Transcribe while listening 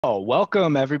Oh,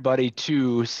 welcome everybody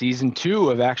to season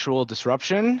 2 of Actual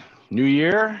Disruption. New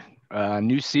year,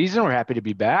 new season. We're happy to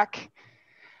be back.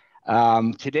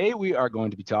 Today we are going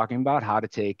to be talking about how to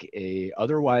take a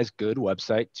otherwise good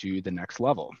website to the next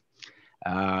level.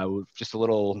 Just a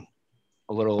little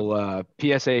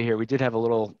PSA here. We did have a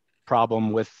little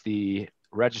problem with the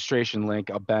registration link.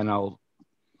 Ben, I'll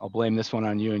blame this one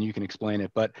on you, and you can explain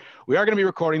it. But we are going to be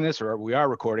recording this, or we are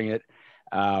recording it.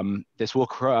 This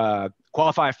will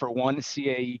qualify for 1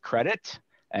 CAE credit,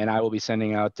 and I will be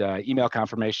sending out email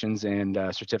confirmations and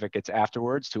certificates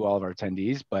afterwards to all of our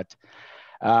attendees. But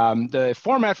the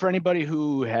format for anybody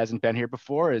who hasn't been here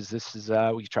before is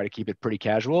we try to keep it pretty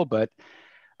casual, but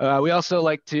we also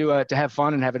like to have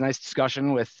fun and have a nice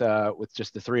discussion with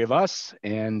just the three of us,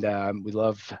 and we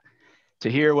love to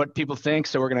hear what people think.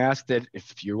 So we're going to ask that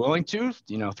if you're willing to,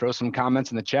 throw some comments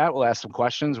in the chat. We'll ask some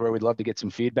questions where we'd love to get some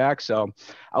feedback. So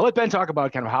I'll let Ben talk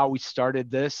about kind of how we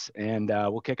started this, and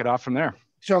we'll kick it off from there.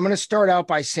 So I'm going to start out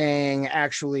by saying,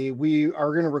 actually, we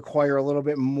are going to require a little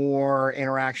bit more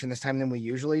interaction this time than we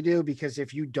usually do, because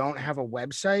if you don't have a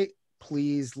website,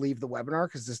 please leave the webinar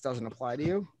because this doesn't apply to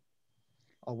you.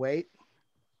 I'll wait.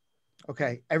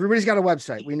 Okay, everybody's got a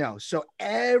website, we know. So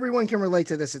everyone can relate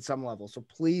to this at some level. So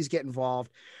please get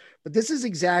involved. But this is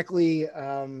exactly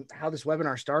how this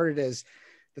webinar started. Is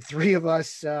the three of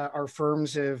us, our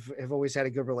firms have always had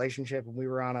a good relationship. And we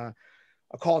were on a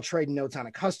call trading notes on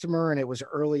a customer, and it was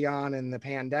early on in the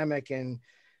pandemic. And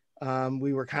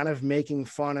we were kind of making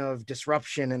fun of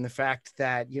disruption and the fact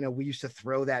that, we used to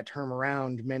throw that term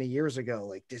around many years ago,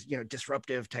 like,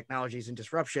 disruptive technologies and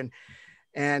disruption.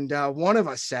 And one of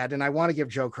us said, and I want to give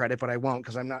Joe credit, but I won't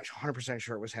because I'm not 100%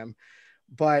 sure it was him.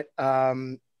 But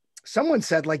someone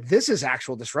said, like, this is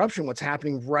actual disruption, what's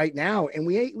happening right now. And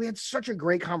we had such a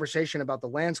great conversation about the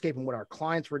landscape and what our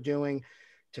clients were doing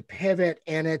to pivot.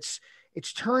 And it's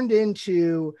turned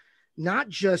into not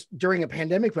just during a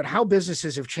pandemic, but how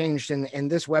businesses have changed. In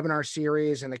this webinar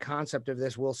series, and the concept of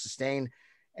this will sustain.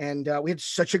 And we had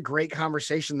such a great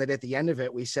conversation that at the end of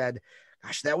it, we said,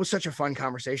 gosh, that was such a fun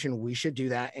conversation. We should do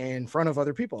that in front of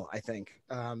other people, I think.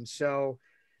 So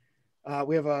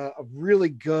we have a really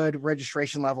good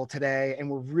registration level today,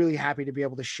 and we're really happy to be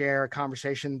able to share a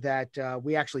conversation that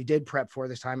we actually did prep for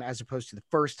this time, as opposed to the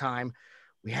first time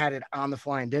we had it on the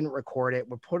fly and didn't record it.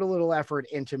 We put a little effort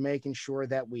into making sure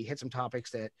that we hit some topics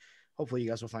that hopefully you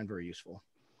guys will find very useful.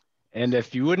 And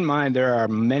if you wouldn't mind, there are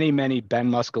many, many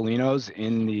Ben Muscolinos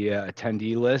in the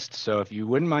attendee list. So if you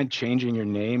wouldn't mind changing your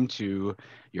name to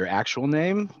your actual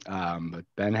name, but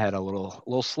Ben had a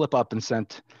little slip up and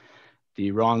sent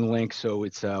the wrong link, so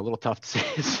it's a little tough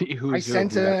to see who's. I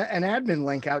sent an admin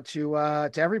link out to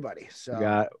everybody.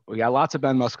 So we got lots of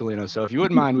Ben Muscolinos. So if you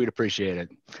wouldn't mind, we'd appreciate it.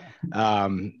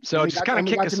 So just kind of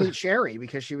kick us. To meet Sherry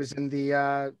because she was in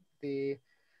the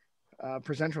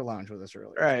presenter lounge with us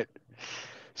earlier. All right.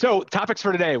 So topics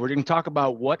for today, we're going to talk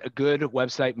about what a good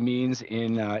website means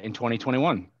in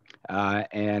 2021,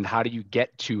 and how do you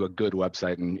get to a good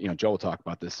website. And Joe will talk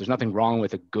about this. There's nothing wrong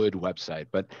with a good website,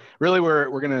 but really we're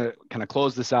going to kind of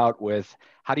close this out with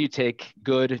how do you take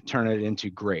good, turn it into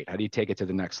great? How do you take it to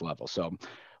the next level? So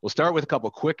we'll start with a couple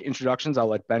of quick introductions. I'll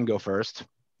let Ben go first.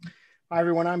 Hi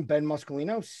everyone, I'm Ben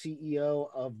Muscolino, CEO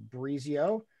of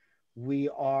Breezio. We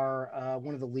are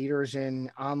one of the leaders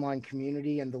in online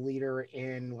community and the leader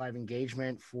in live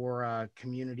engagement for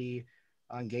community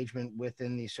engagement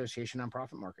within the association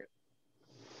nonprofit market.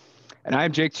 And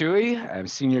I'm Jake Toohey. I'm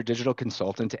Senior Digital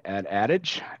Consultant at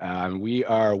Adage. We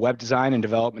are a web design and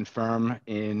development firm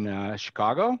in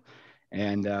Chicago.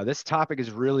 And this topic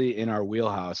is really in our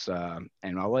wheelhouse.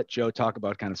 And I'll let Joe talk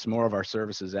about kind of some more of our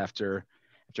services after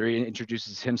he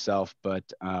introduces himself. But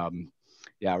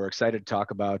yeah, we're excited to talk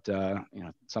about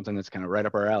something that's kind of right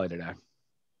up our alley today.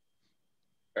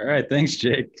 All right, thanks,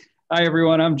 Jake. Hi,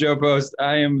 everyone. I'm Joe Post.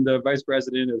 I am the Vice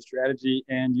President of Strategy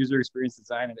and User Experience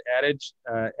Design at Adage.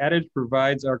 Adage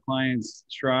provides our clients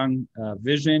strong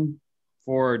vision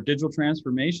for digital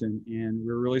transformation, and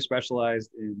we're really specialized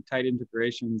in tight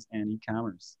integrations and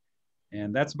e-commerce.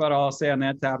 And that's about all I'll say on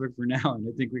that topic for now, and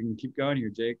I think we can keep going here,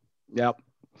 Jake. Yep.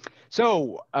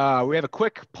 So we have a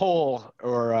quick poll,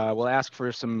 or we'll ask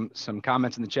for some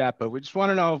comments in the chat, but we just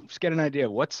want to know, just get an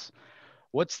idea, what's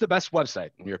the best website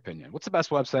in your opinion? What's the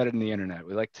best website on the internet?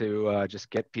 We like to just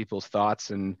get people's thoughts,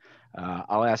 and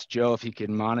I'll ask Joe if he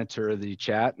can monitor the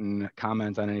chat and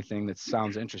comment on anything that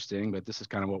sounds interesting, but this is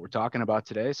kind of what we're talking about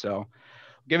today. So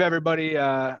give everybody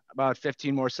about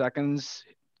 15 more seconds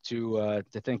to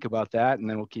think about that, and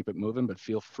then we'll keep it moving, but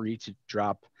feel free to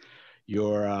drop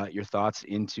your thoughts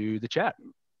into the chat.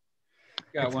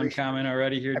 Got one comment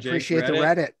already here, Jake. Appreciate the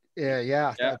Reddit.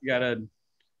 Yeah. Yeah, we got a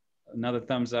Another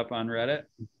thumbs up on Reddit.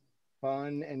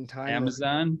 Fun and time.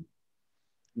 Amazon.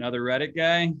 Another Reddit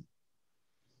guy.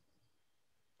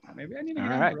 Maybe I need to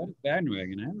get on the Reddit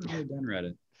bandwagon. I haven't really done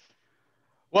Reddit.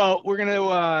 Well, we're going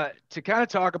to kind of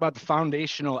talk about the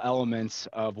foundational elements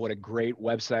of what a great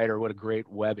website or what a great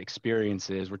web experience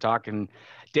is. We're talking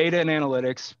data and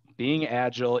analytics, being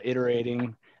agile,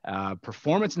 iterating,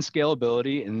 performance and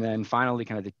scalability, and then finally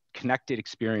kind of the connected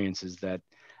experiences that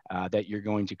you're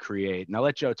going to create. And I'll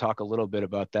let Joe talk a little bit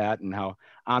about that and how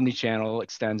omnichannel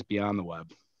extends beyond the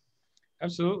web.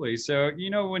 Absolutely. So,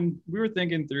 when we were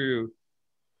thinking through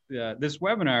this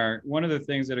webinar, one of the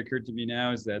things that occurred to me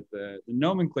now is that the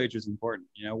nomenclature is important.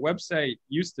 Website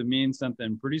used to mean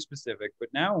something pretty specific, but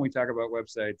now when we talk about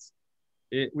websites,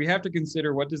 we have to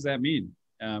consider, what does that mean?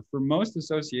 For most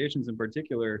associations in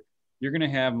particular, you're going to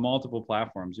have multiple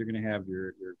platforms. You're going to have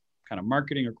your kind of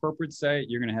marketing or corporate site.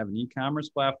 You're going to have an e-commerce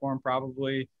platform,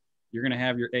 probably. You're going to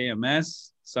have your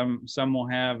AMS. Some will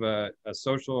have a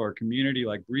social or community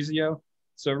like Breezio.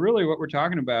 So really what we're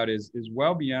talking about is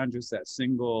well beyond just that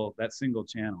single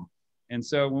channel. And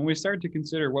so when we start to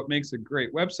consider what makes a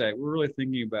great website, we're really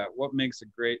thinking about what makes a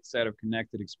great set of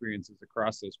connected experiences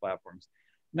across those platforms.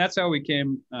 And that's how we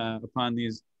came upon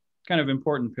these kind of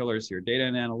important pillars here: data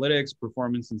and analytics,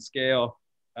 performance and scale,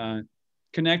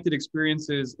 connected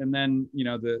experiences, and then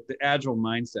the agile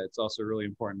mindset. It's also a really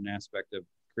important aspect of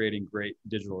creating great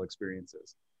digital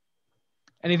experiences.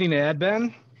 Anything to add,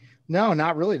 Ben? No,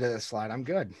 not really to this slide. I'm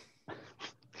good.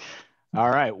 All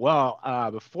right. Well,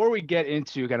 before we get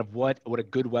into kind of what a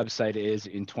good website is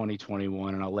in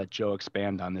 2021, and I'll let Joe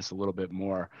expand on this a little bit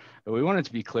more, but we wanted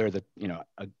to be clear that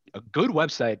a good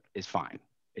website is fine.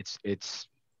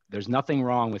 There's nothing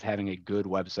wrong with having a good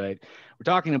website. We're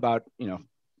talking about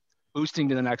boosting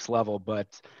to the next level, but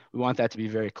we want that to be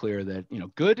very clear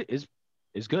that good is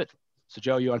good. So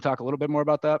Joe, you want to talk a little bit more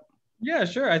about that? Yeah,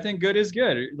 sure. I think good is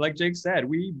good. Like Jake said,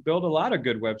 we build a lot of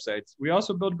good websites. We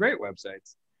also build great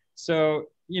websites. So,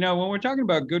 when we're talking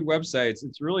about good websites,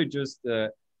 it's really just,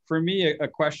 for me, a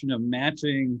question of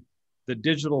matching the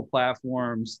digital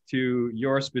platforms to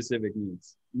your specific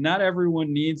needs. Not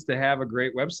everyone needs to have a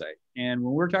great website. And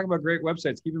when we're talking about great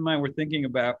websites, keep in mind, we're thinking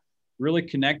about really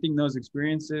connecting those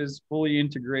experiences, fully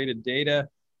integrated data.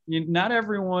 Not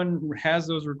everyone has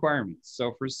those requirements.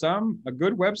 So for some, a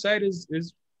good website is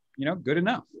good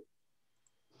enough.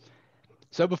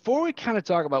 So before we kind of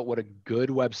talk about what a good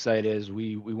website is,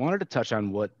 we wanted to touch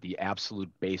on what the absolute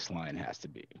baseline has to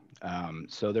be.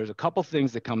 So there's a couple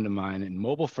things that come to mind, and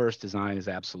mobile first design is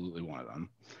absolutely one of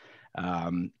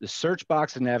them. The search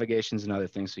box and navigation is another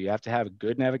thing. So you have to have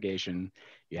good navigation.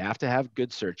 You have to have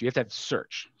good search. You have to have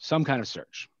search, some kind of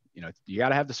search. You got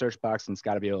to have the search box, and it's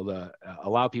got to be able to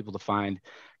allow people to find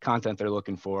content they're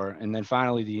looking for. And then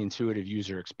finally, the intuitive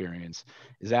user experience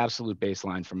is absolute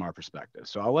baseline from our perspective.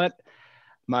 So I'll let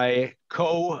my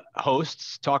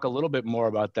co-hosts talk a little bit more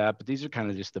about that, but these are kind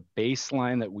of just the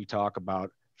baseline that we talk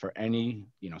about for any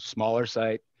smaller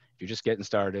site. If you're just getting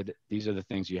started, these are the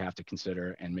things you have to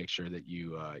consider and make sure that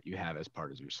you have as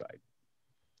part of your site.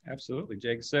 Absolutely,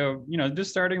 Jake. So, just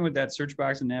starting with that search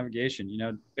box and navigation,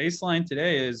 baseline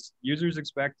today is users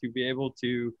expect to be able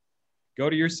to go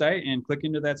to your site and click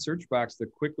into that search box to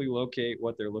quickly locate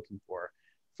what they're looking for.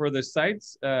 For the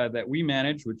sites that we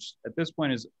manage, which at this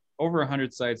point is over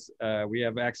 100 sites, we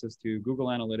have access to Google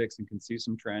Analytics and can see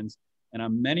some trends. And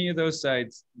on many of those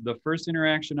sites, the first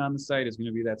interaction on the site is going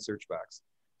to be that search box.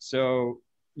 So,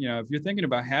 if you're thinking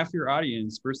about half your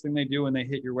audience, first thing they do when they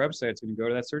hit your website is going to go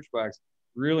to that search box.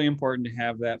 Really important to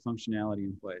have that functionality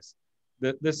in place.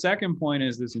 The second point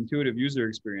is this intuitive user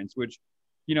experience, which,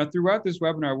 throughout this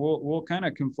webinar, we'll kind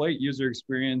of conflate user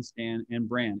experience and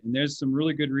brand. And there's some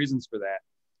really good reasons for that.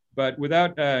 But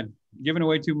without giving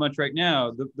away too much right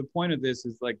now, the point of this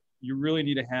is you really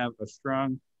need to have a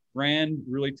strong brand,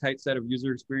 really tight set of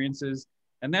user experiences.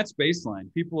 And that's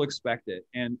baseline. People expect it.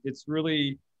 And it's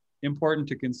really important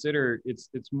to consider it's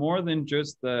more than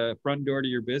just the front door to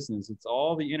your business. It's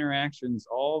all the interactions,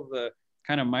 all the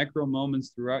kind of micro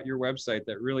moments throughout your website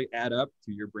that really add up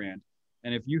to your brand.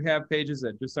 And if you have pages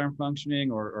that just aren't functioning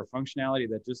or functionality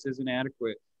that just isn't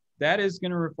adequate, that is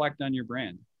going to reflect on your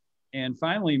brand. And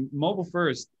finally, mobile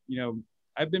first.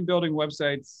 I've been building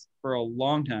websites for a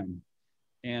long time,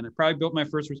 and I probably built my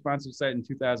first responsive site in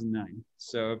 2009.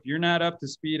 So if you're not up to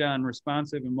speed on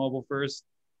responsive and mobile first,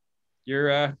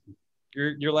 you're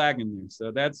lagging there.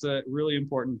 So that's a really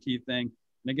important key thing.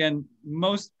 And again,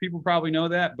 most people probably know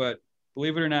that, but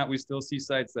believe it or not, we still see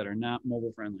sites that are not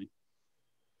mobile friendly.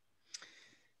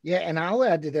 Yeah, and I'll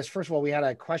add to this. First of all, we had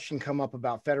a question come up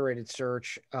about federated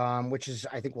search, which is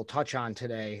I think we'll touch on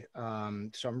today.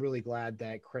 So I'm really glad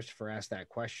that Christopher asked that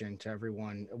question to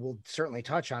everyone. We'll certainly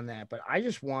touch on that, but I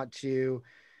just want to,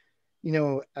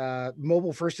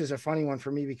 mobile first is a funny one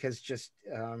for me because just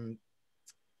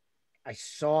I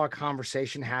saw a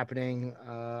conversation happening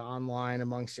online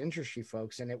amongst industry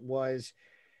folks, and it was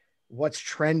what's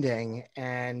trending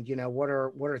and what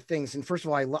are things. And first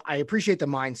of all, I appreciate the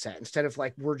mindset. Instead of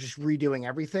like we're just redoing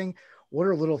everything, what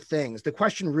are little things? The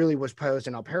question really was posed,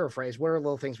 and I'll paraphrase, what are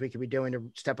little things we could be doing to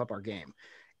step up our game?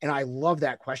 And I love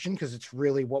that question because it's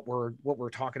really what we're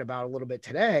talking about a little bit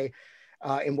today,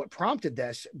 and what prompted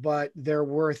this. But there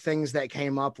were things that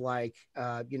came up like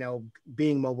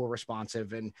being mobile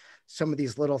responsive and some of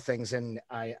these little things. And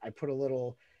I put a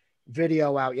little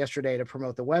video out yesterday to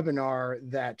promote the webinar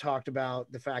that talked about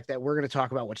the fact that we're going to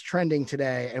talk about what's trending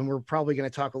today. And we're probably going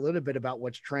to talk a little bit about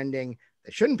what's trending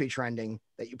that shouldn't be trending,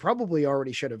 that you probably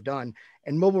already should have done.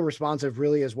 And mobile responsive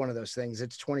really is one of those things.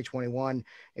 It's 2021.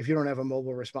 If you don't have a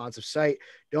mobile responsive site,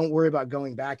 don't worry about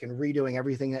going back and redoing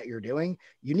everything that you're doing.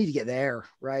 You need to get there,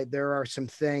 right? There are some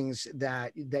things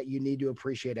that you need to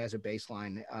appreciate as a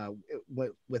baseline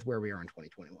with where we are in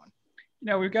 2021.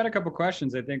 We've got a couple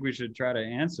questions I think we should try to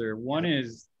answer. One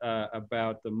is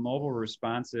about the mobile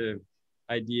responsive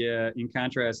idea in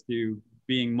contrast to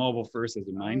being mobile first as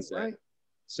a mindset. Right.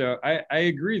 So I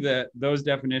agree that those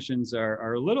definitions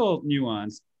are a little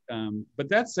nuanced. But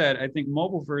that said, I think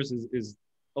mobile first is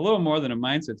a little more than a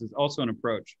mindset. It's also an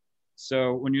approach.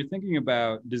 So when you're thinking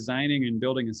about designing and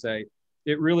building a site,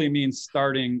 it really means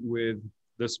starting with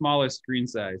the smallest screen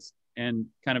size and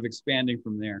kind of expanding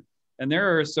from there. And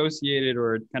there are associated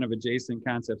or kind of adjacent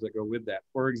concepts that go with that.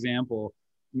 For example,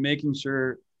 making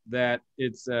sure that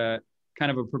it's kind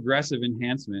of a progressive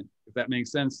enhancement, if that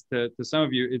makes sense to some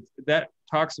of you. That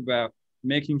talks about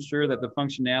making sure that the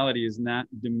functionality is not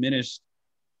diminished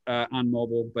on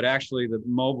mobile, but actually the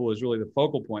mobile is really the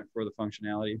focal point for the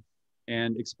functionality,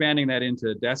 and expanding that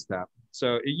into desktop.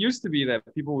 So it used to be that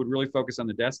people would really focus on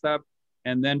the desktop,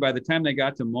 and then by the time they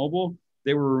got to mobile,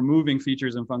 they were removing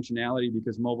features and functionality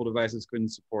because mobile devices couldn't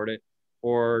support it,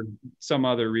 or some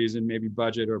other reason, maybe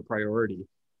budget or priority.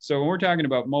 So when we're talking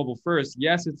about mobile first,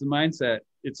 yes, it's a mindset.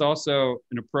 It's also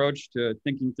an approach to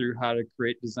thinking through how to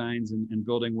create designs and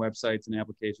building websites and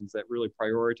applications that really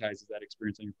prioritizes that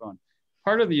experience on your phone.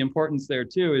 Part of the importance there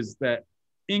too is that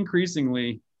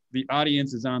increasingly the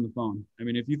audience is on the phone. I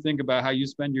mean, if you think about how you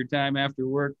spend your time after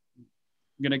work,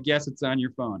 I'm gonna guess it's on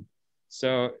your phone.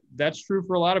 So that's true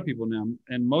for a lot of people now.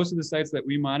 And most of the sites that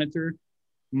we monitor,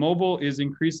 mobile is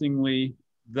increasingly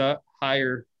the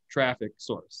higher traffic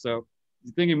source. So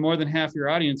you're thinking more than half your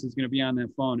audience is going to be on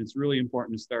that phone. It's really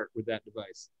important to start with that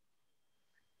device.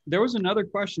 There was another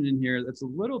question in here that's a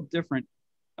little different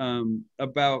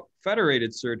about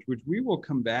federated search, which we will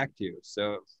come back to.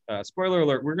 So spoiler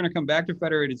alert, we're going to come back to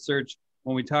federated search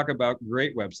when we talk about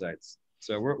great websites.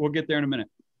 So we'll get there in a minute.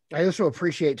 I also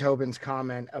appreciate Tobin's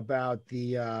comment about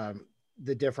the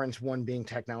difference, one being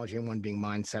technology and one being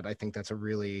mindset. I think that's a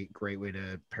really great way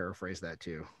to paraphrase that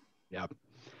too. Yep.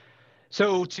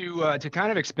 So to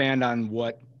kind of expand on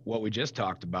what we just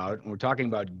talked about, we're talking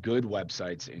about good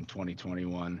websites in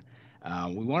 2021.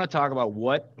 We want to talk about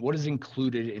what is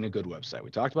included in a good website.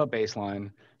 We talked about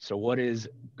baseline. So what is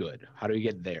good? How do we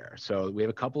get there? So we have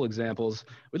a couple examples.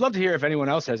 We'd love to hear if anyone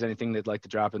else has anything they'd like to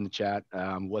drop in the chat,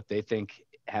 what they think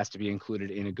has to be included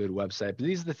in a good website. But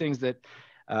these are the things that,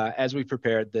 as we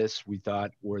prepared this, we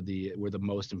thought were the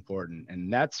most important,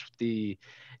 and that's the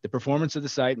performance of the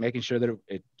site, making sure that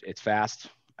it's fast.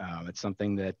 It's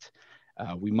something that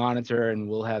we monitor, and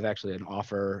we'll have actually an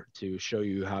offer to show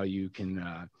you how you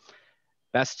can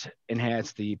best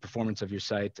enhance the performance of your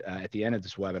site at the end of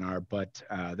this webinar. But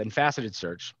then faceted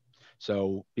search.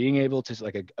 So being able to,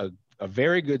 like a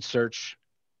very good search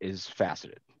is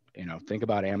faceted. Think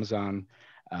about Amazon.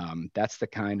 That's the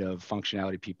kind of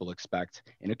functionality people expect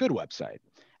in a good website.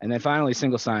 And then finally,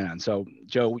 single sign-on. So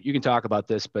Joe, you can talk about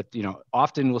this, but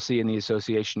often we'll see in the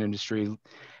association industry,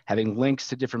 having links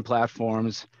to different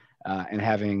platforms and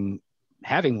having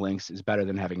links is better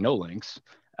than having no links.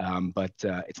 But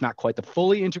it's not quite the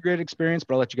fully integrated experience,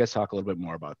 but I'll let you guys talk a little bit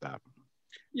more about that.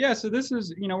 Yeah, so this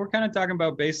is, we're kind of talking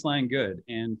about baseline good.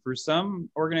 And for some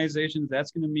organizations,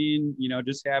 that's going to mean,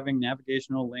 just having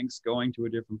navigational links going to a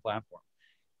different platform.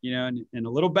 And a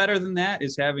little better than that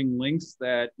is having links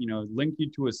that, link you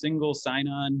to a single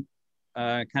sign-on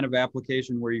kind of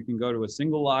application where you can go to a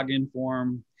single login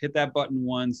form, hit that button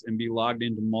once, and be logged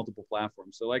into multiple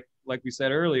platforms. So like we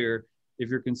said earlier, if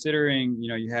you're considering,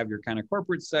 you have your kind of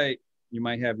corporate site, You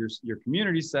might have your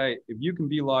community site. If you can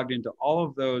be logged into all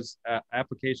of those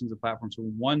applications and platforms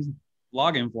from one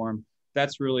login form,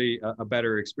 that's really a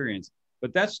better experience.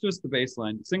 But that's just the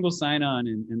baseline. Single sign-on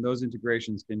and those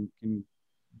integrations can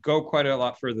go quite a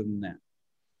lot further than that.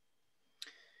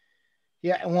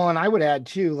 Yeah, well, and I would add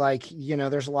too, like,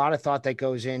 there's a lot of thought that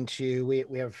goes into,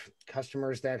 we have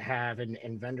customers that have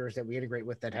and vendors that we integrate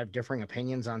with that have differing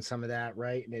opinions on some of that,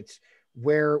 right? And it's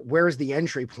where's the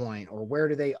entry point, or where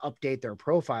do they update their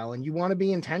profile? And you want to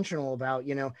be intentional about,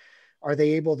 are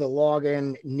they able to log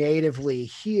in natively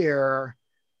here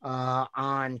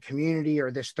on community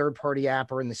or this third-party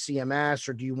app or in the CMS,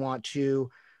 or do you want to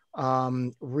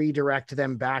redirect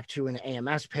them back to an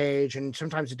AMS page? And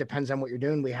sometimes it depends on what you're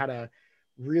doing. We had a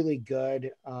really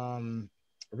good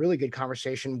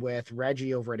conversation with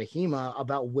Reggie over at Ahima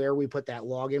about where we put that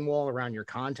login wall around your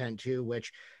content too,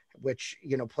 which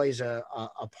plays a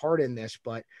part in this.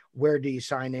 But where do you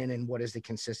sign in, and what is the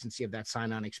consistency of that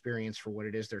sign-on experience for what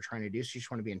it is they're trying to do? So you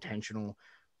just want to be intentional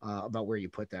about where you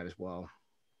put that as well.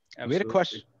 Absolutely. We had a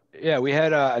question. Yeah, we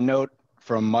had a note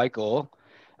from Michael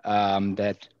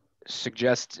that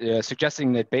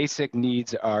suggesting that basic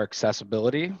needs are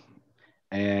accessibility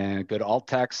and good alt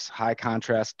text, high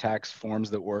contrast text, forms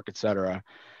that work, etc.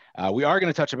 We are going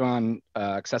to touch upon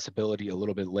accessibility a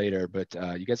little bit later, but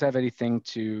you guys have anything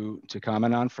to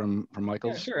comment on from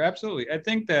Michael's? Yeah, sure, absolutely. I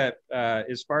think that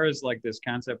as far as like this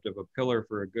concept of a pillar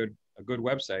for a good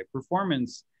website,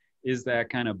 performance is that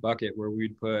kind of bucket where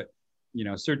we'd put,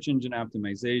 search engine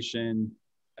optimization,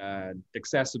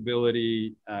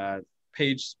 accessibility,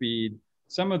 page speed.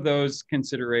 Some of those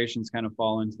considerations kind of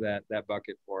fall into that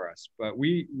bucket for us. But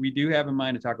we do have in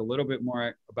mind to talk a little bit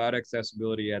more about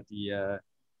accessibility at the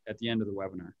end of the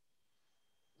webinar.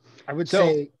 I would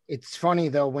say it's funny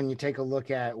though when you take a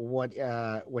look at what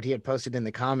he had posted in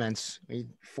the comments.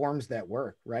 Forms that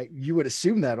work, right? You would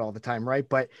assume that all the time, right?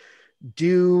 But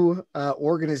do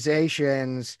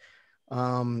organizations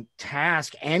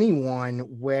task anyone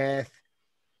with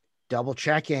double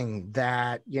checking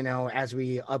that, as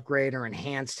we upgrade or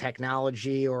enhance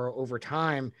technology or over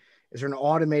time, is there an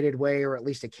automated way or at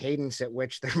least a cadence at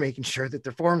which they're making sure that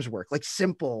their forms work? Like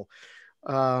simple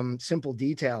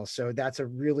details. So that's a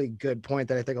really good point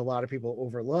that I think a lot of people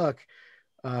overlook.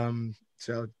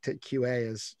 So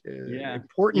QA is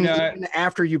important even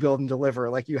after you build and deliver.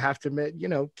 Like you have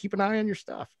to, keep an eye on your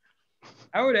stuff.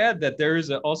 I would add that there is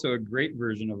also a great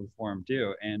version of a form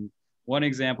too. And one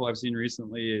example I've seen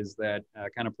recently is that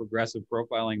kind of progressive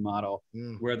profiling model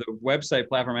where the website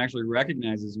platform actually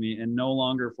recognizes me and no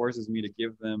longer forces me to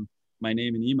give them my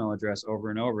name and email address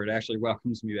over and over. It actually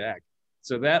welcomes me back.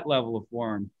 So that level of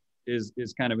form is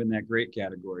kind of in that great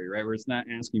category, right? Where it's not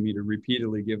asking me to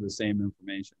repeatedly give the same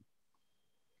information.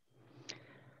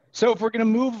 So if we're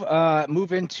going to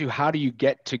move into how do you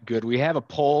get to good, we have a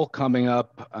poll coming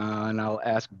up, and I'll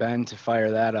ask Ben to fire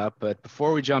that up. But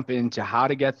before we jump into how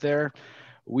to get there,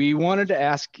 we wanted to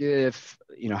ask if,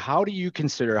 how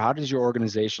does your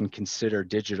organization consider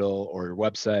digital or your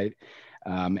website?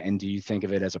 And do you think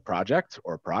of it as a project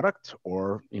or a product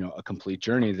or, a complete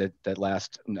journey that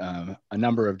lasts a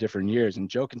number of different years? And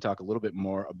Joe can talk a little bit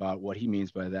more about what he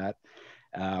means by that.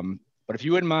 But if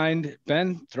you wouldn't mind,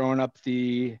 Ben, throwing up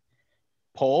the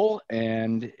poll,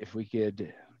 and if we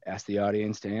could ask the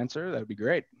audience to answer, that would be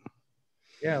great.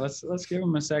 Yeah, let's give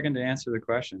them a second to answer the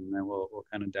question, and then we'll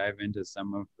kind of dive into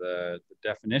some of the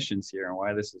definitions here and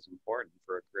why this is important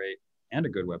for a great and a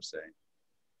good website.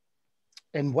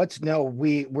 And what's no?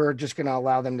 We're just going to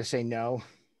allow them to say no.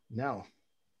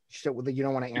 So you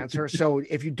don't want to answer. So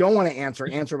if you don't want to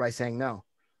answer by saying no.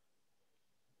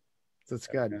 That's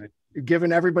good. Okay. You're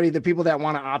giving everybody, the people that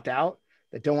want to opt out,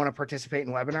 that don't want to participate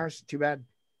in webinars, too bad.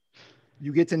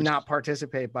 You get to not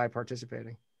participate by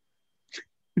participating.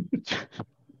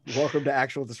 Welcome to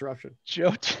actual disruption.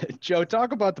 Joe,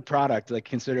 talk about the product, like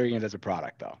considering it as a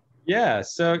product though. Yeah.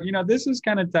 So, this is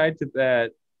kind of tied to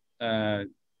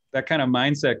that kind of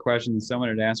mindset question that someone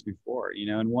had asked before,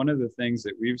 and one of the things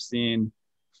that we've seen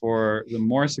for the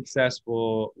more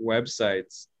successful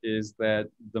websites is that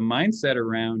the mindset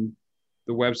around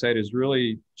the website is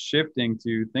really shifting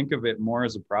to think of it more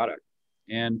as a product.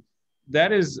 And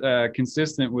that is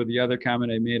consistent with the other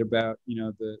comment I made about,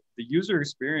 the user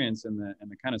experience and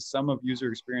the kind of sum of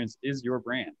user experience is your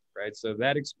brand, right? So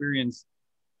that experience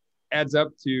adds up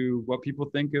to what people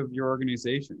think of your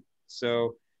organization.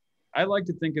 So I like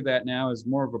to think of that now as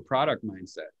more of a product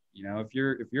mindset. If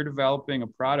you're developing a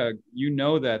product,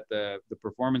 that the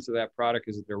performance of that product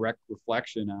is a direct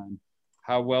reflection on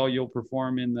how well you'll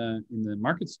perform in the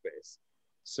market space.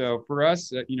 So for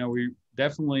us, we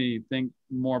definitely think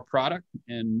more product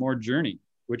and more journey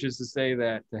which is to say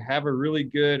that to have a really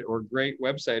good or great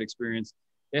website experience,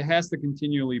 it has to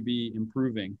continually be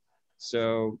improving.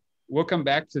 So we'll come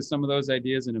back to some of those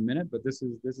ideas in a minute, but this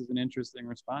is an interesting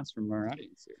response from our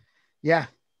audience here. Yeah,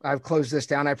 I've closed this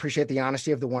down. I appreciate the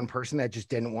honesty of the one person that just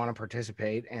didn't want to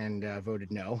participate and voted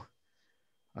no.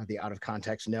 The out of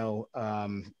context no.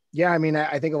 Yeah, I mean,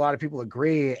 I think a lot of people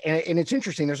agree, and it's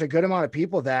interesting. There's a good amount of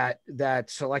people that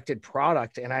selected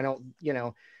product, and I don't,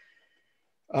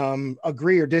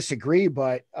 agree or disagree,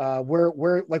 but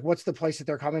where like, what's the place that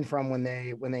they're coming from when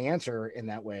they answer in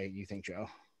that way? You think, Joe?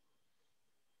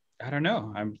 I don't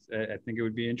know. I think it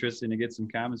would be interesting to get some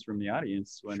comments from the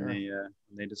audience when Sure.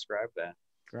 they describe that.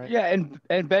 Right. Yeah,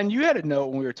 and Ben, you had a note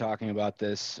when we were talking about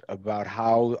this about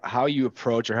how you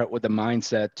approach or with the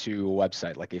mindset to a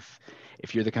website. Like if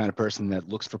you're the kind of person that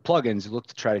looks for plugins, you look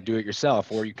to try to do it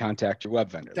yourself, or you contact your web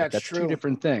vendor. That's true. Two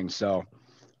different things. So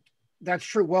that's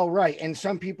true. Well, right. And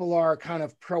some people are kind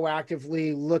of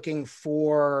proactively looking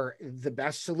for the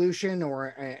best solution or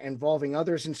involving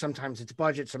others. And sometimes it's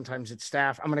budget, sometimes it's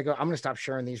staff. I'm going to stop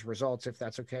sharing these results if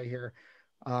that's okay here.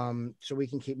 So we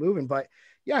can keep moving. But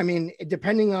yeah, I mean,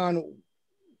 depending on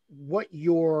what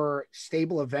your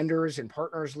stable of vendors and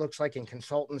partners looks like, and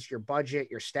consultants, your budget,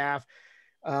 your staff,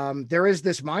 there is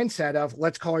this mindset of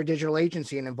let's call our digital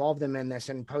agency and involve them in this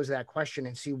and pose that question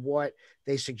and see what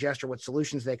they suggest or what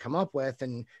solutions they come up with.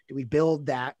 And do we build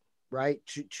that right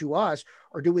to us,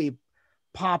 or do we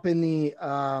pop in the,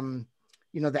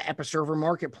 the Episerver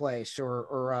marketplace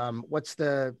or what's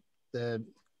the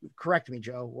correct me,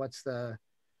 Joe,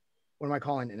 what am I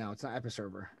calling it now? It's not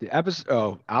Episerver. The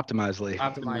Optimizely.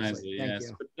 Optimizely, Thank yes.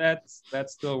 you. But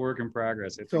that's still a work in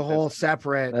progress. It's a whole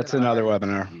separate. That's another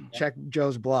webinar. Check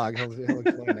Joe's blog. He'll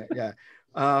explain it. Yeah.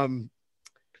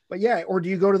 But yeah, or do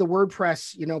you go to the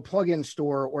WordPress, plugin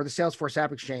store or the Salesforce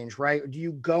App Exchange, right? Or do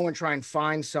you go and try and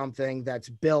find something that's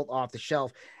built off the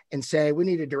shelf and say, we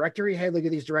need a directory. Hey, look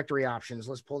at these directory options.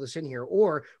 Let's pull this in here.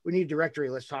 Or we need a directory.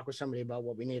 Let's talk with somebody about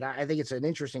what we need. I think it's an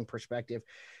interesting perspective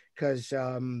because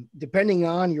depending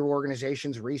on your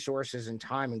organization's resources and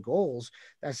time and goals,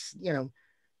 that's,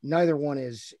 neither one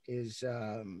is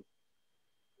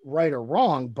right or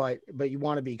wrong, but you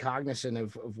want to be cognizant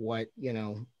of what,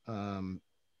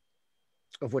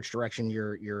 of which direction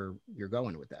you're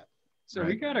going with that. So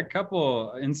we got a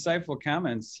couple insightful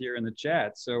comments here in the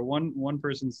chat. So one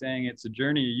person saying it's a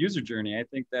journey, a user journey. I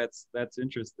think that's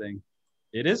interesting.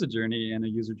 It is a journey and a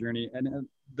user journey. And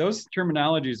those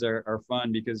terminologies are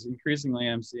fun because increasingly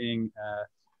I'm seeing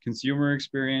consumer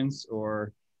experience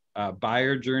or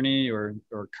buyer journey or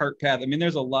cart path. I mean,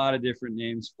 there's a lot of different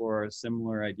names for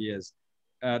similar ideas.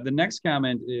 The next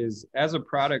comment is, as a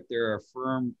product, there are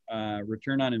firm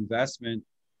return on investment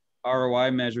ROI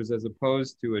measures as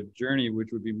opposed to a journey, which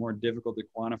would be more difficult to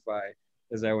quantify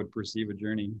as I would perceive a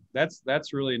journey.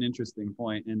 That's really an interesting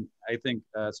point. And I think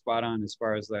spot on as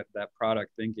far as that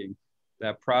product thinking.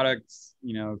 That product,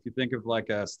 if you think of like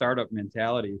a startup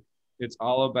mentality, it's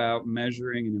all about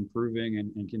measuring and improving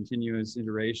and continuous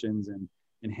iterations and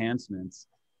enhancements.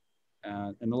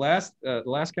 And the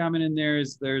last comment in there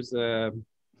is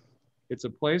it's a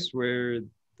place where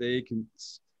they can,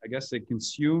 I guess they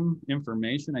consume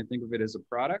information. I think of it as a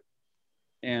product,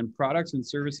 and products and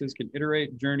services can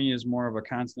iterate. Journey is more of a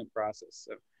constant process.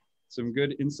 So some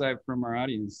good insight from our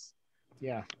audience.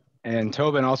 Yeah. And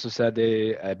Tobin also said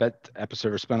I bet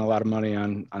Episerver spent a lot of money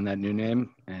on that new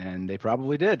name, and they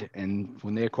probably did. And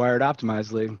when they acquired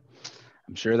Optimizely,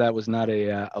 I'm sure that was not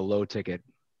a low ticket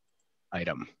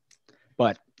item.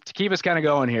 But to keep us kind of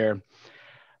going here,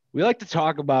 we like to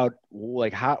talk about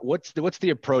like what's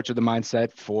the approach or the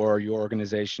mindset for your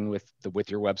organization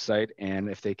with your website, and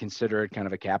if they consider it kind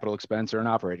of a capital expense or an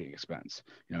operating expense.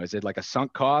 Is it like a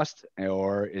sunk cost,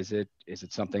 or is it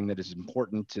something that is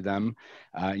important to them?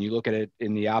 And you look at it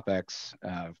in the OpEx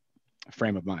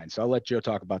frame of mind. So I'll let Joe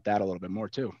talk about that a little bit more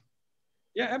too.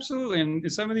 Yeah, absolutely.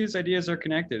 And some of these ideas are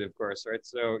connected, of course, right?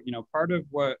 So part of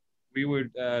what we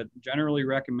would generally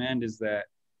recommend is that,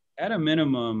 at a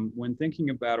minimum, when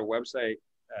thinking about a website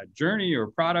journey or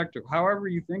product or however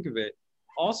you think of it,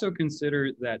 also consider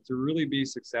that to really be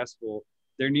successful,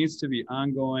 there needs to be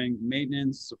ongoing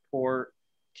maintenance, support,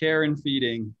 care, and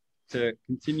feeding to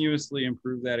continuously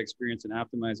improve that experience and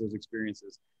optimize those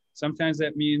experiences. Sometimes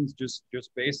that means just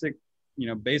basic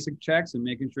checks and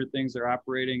making sure things are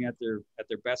operating at their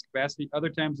best capacity. Other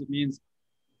times it means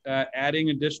adding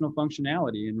additional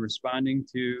functionality and responding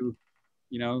to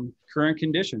current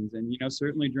conditions. And,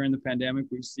 certainly during the pandemic,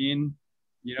 we've seen,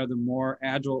 the more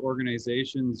agile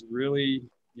organizations really,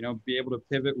 be able to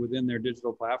pivot within their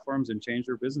digital platforms and change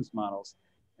their business models.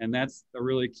 And that's a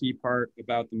really key part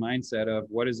about the mindset of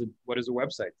what is a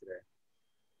website today.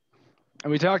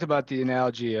 And we talked about the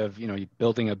analogy of,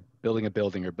 building a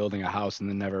building or building a house and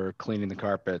then never cleaning the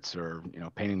carpets or,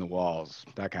 painting the walls,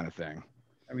 that kind of thing.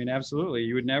 I mean, absolutely.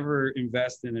 You would never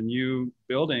invest in a new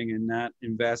building and not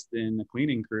invest in a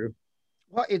cleaning crew.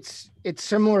 Well, it's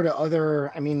similar to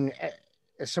other, I mean,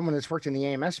 as someone that's worked in the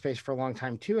AMS space for a long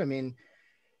time too, I mean,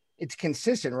 it's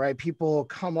consistent, right? People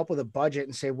come up with a budget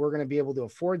and say, we're going to be able to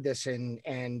afford this. And,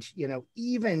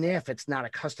 even if it's not a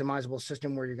customizable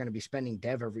system where you're going to be spending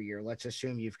dev every year, let's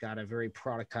assume you've got a very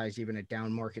productized, even a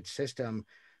down market system.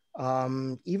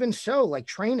 Even so, like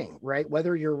training, right?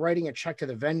 Whether you're writing a check to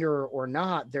the vendor or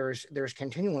not, there's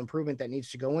continual improvement that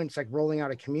needs to go in. It's like rolling out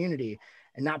a community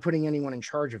and not putting anyone in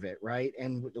charge of it, right?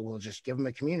 And we'll just give them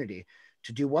a community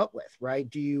to do what with, right?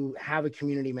 Do you have a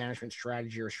community management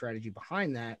strategy or strategy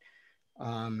behind that?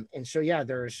 And so, yeah,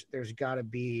 there's got to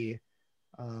be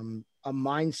a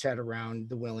mindset around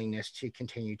the willingness to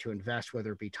continue to invest,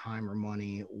 whether it be time or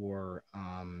money or,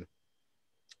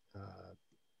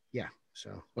 yeah.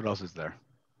 So what else is there?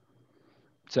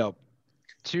 So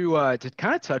to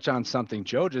kind of touch on something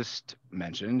Joe just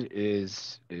mentioned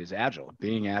is agile,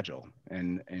 being agile.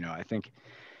 And, I think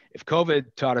if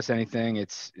COVID taught us anything,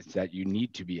 it's that you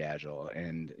need to be agile.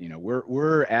 And,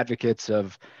 we're advocates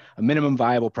of a minimum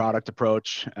viable product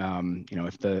approach.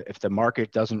 If the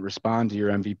market doesn't respond to your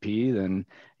MVP, then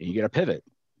you get a pivot.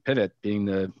 Pivot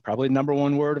being probably the number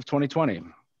one word of 2020,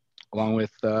 along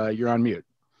with you're on mute.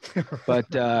 But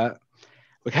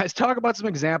guys, talk about some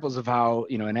examples of how,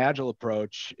 an agile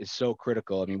approach is so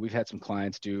critical. I mean, we've had some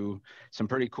clients do some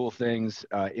pretty cool things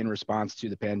in response to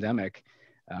the pandemic.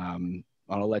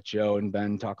 I'll let Joe and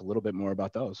Ben talk a little bit more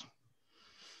about those.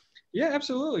 Yeah,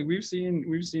 absolutely. We've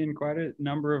seen quite a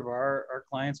number of our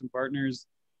clients and partners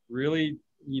really,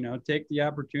 take the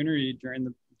opportunity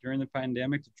during the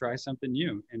pandemic to try something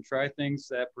new and try things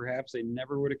that perhaps they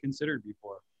never would have considered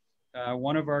before.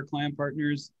 One of our client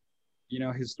partners,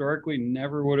 historically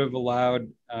never would have allowed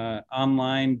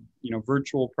online,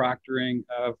 virtual proctoring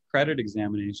of credit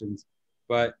examinations.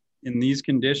 But in these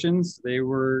conditions, they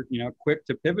were, quick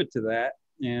to pivot to that.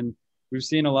 And we've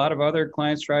seen a lot of other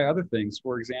clients try other things.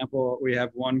 For example, we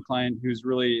have one client who's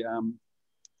really,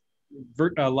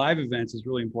 live events is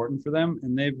really important for them.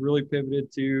 And they've really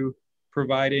pivoted to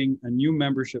providing a new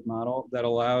membership model that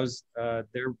allows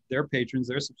their patrons,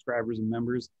 their subscribers and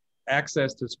members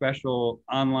access to special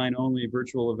online only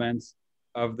virtual events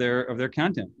of their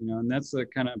content, and that's the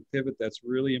kind of pivot that's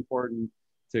really important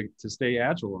to stay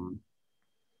agile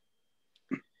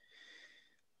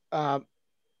on.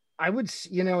 I would,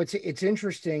 it's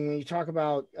interesting when you talk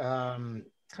about kind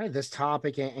of this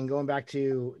topic and going back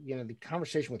to, the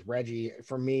conversation with Reggie.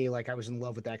 For me, like I was in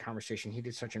love with that conversation. He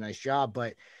did such a nice job,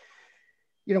 but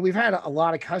we've had a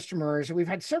lot of customers. We've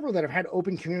had several that have had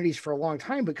open communities for a long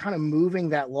time, but kind of moving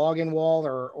that login wall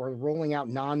or rolling out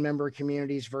non-member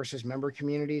communities versus member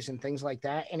communities and things like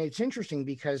that. And it's interesting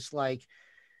because like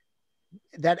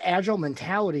that agile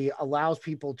mentality allows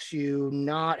people to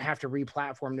not have to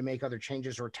re-platform to make other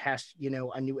changes or test,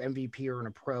 a new MVP or an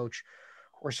approach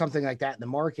or something like that in the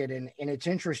market. And it's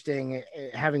interesting,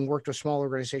 having worked with small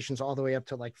organizations all the way up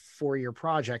to like 4-year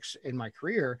projects in my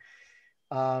career.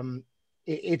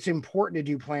 It's important to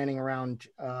do planning around,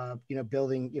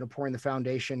 building, pouring the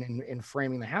foundation and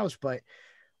framing the house. But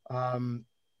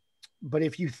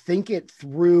if you think it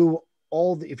through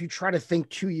if you try to think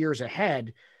 2 years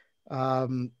ahead,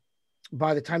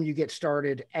 by the time you get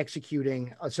started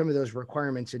executing, some of those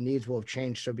requirements and needs will have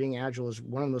changed. So being agile is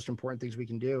one of the most important things we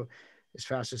can do as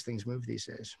fast as things move these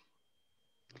days.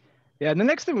 Yeah. And the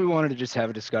next thing we wanted to just have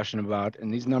a discussion about,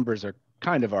 and these numbers are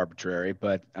kind of arbitrary,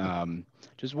 but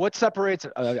just what separates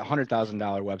a $100,000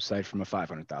 website from a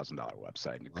 $500,000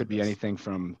 website? And it could be anything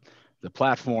from the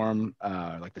platform,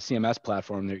 like the CMS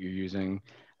platform that you're using,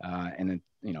 and then,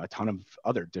 a ton of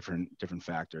other different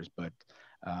factors. But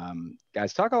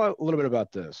guys, talk a little bit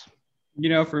about this.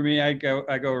 For me, I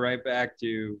go right back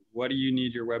to what do you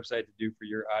need your website to do for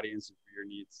your audience and for your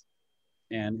needs,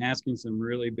 and asking some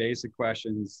really basic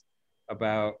questions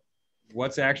about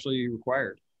what's actually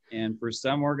required. And for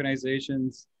some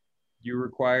organizations, you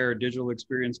require a digital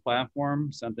experience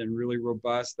platform, something really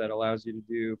robust that allows you to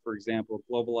do, for example,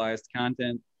 globalized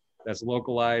content that's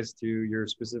localized to your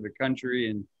specific country.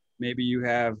 And maybe you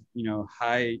have,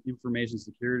 high information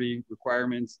security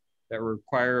requirements that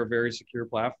require a very secure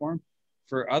platform.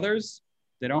 For others,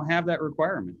 they don't have that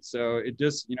requirement. So it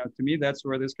just, to me, that's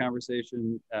where this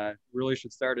conversation really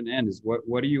should start and end, is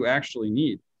what do you actually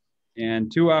need?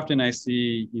 And too often I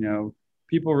see,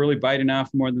 people really biting off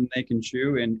more than they can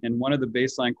chew. And one of the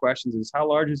baseline questions is, how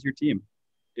large is your team?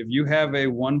 If you have a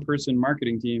one-person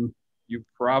marketing team, you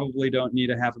probably don't need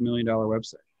a $500,000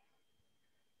 website.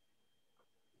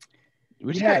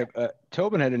 We just got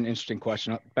Tobin had an interesting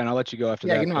question. Ben, I'll let you go after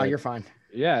that. Yeah, you're fine.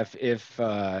 Yeah, if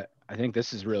I think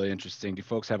this is really interesting. Do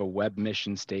folks have a web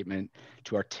mission statement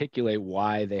to articulate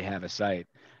why they have a site?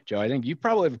 Joe, I think you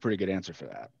probably have a pretty good answer for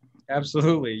that.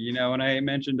 Absolutely. You know, when I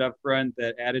mentioned up front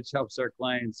that Adage helps our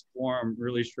clients form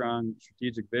really strong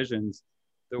strategic visions,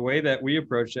 the way that we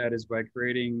approach that is by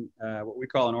creating what we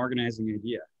call an organizing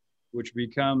idea, which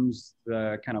becomes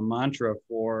the kind of mantra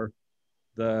for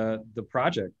the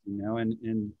project, you know,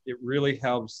 and it really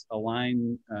helps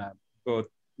align both,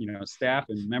 you know, staff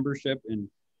and membership, and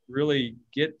really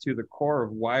get to the core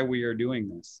of why we are doing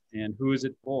this and who is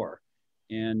it for.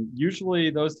 And usually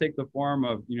those take the form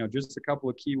of, you know, just a couple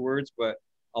of keywords, but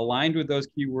aligned with those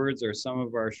keywords are some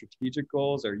of our strategic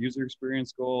goals, our user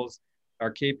experience goals,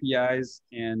 our KPIs,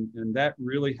 and that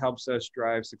really helps us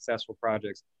drive successful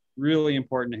projects. Really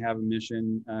important to have a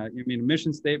mission, a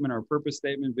mission statement or a purpose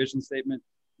statement, vision statement,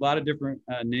 a lot of different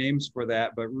names for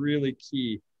that, but really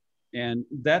key. And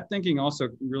that thinking also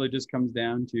really just comes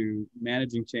down to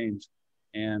managing change.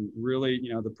 And really,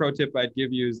 you know, the pro tip I'd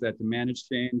give you is that to manage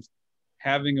change,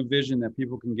 having a vision that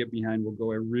people can get behind will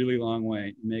go a really long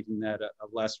way in making that a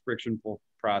less frictionful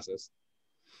process.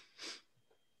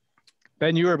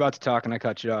 Ben, you were about to talk and I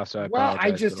cut you off, so I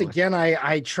apologize.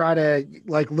 I try to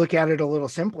like look at it a little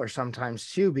simpler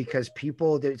sometimes too, because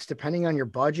people, it's depending on your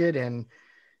budget and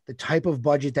the type of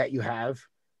budget that you have.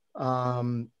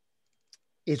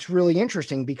 It's really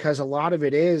interesting because a lot of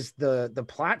it is the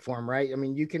platform, right? I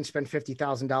mean, you can spend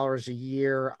 $50,000 a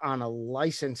year on a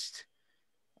licensed,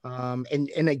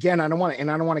 and again, I don't want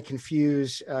to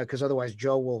confuse, because otherwise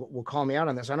Joe will call me out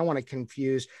on this. I don't want to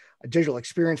confuse a digital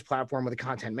experience platform with a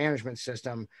content management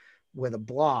system with a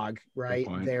blog, right?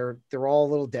 They're all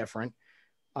a little different.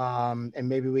 And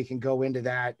maybe we can go into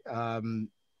that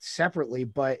separately,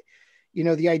 but you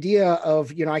know, the idea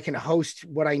of, you know, I can host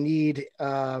what I need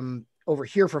over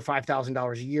here for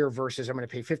 $5,000 a year versus I'm going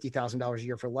to pay $50,000 a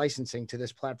year for licensing to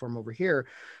this platform over here.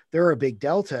 There are big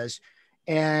deltas.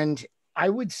 And I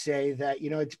would say that, you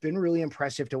know, it's been really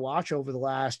impressive to watch over the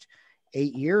last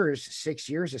 8 years, 6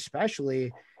 years,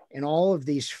 especially in all of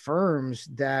these firms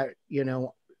that, you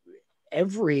know,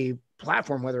 every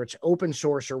platform, whether it's open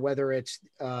source or whether it's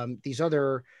these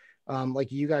other,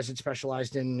 like you guys had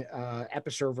specialized in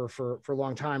Episerver for a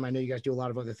long time. I know you guys do a lot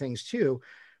of other things too,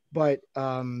 but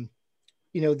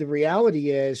you know, the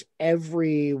reality is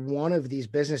every one of these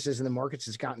businesses in the markets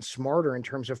has gotten smarter in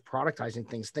terms of productizing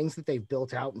things that they've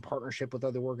built out in partnership with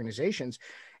other organizations.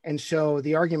 And so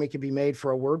the argument can be made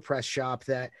for a WordPress shop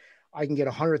that I can get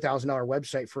 $100,000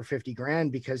 website for 50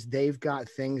 grand because they've got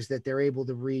things that they're able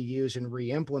to reuse and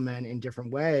re-implement in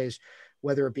different ways,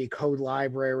 whether it be code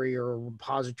library or a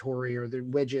repository or the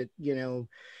widget, you know,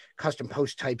 custom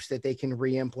post types that they can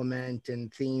re-implement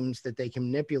and themes that they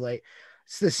can manipulate.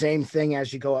 It's the same thing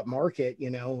as you go up market, you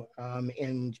know,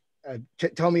 and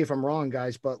tell me if I'm wrong,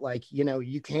 guys, but like, you know,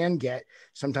 you can get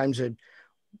sometimes $1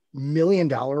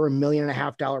 million or $1.5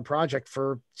 million project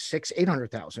for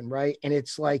 600,000-800,000, right? And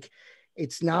it's like,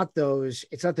 it's not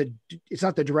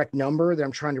the direct number that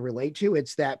I'm trying to relate to.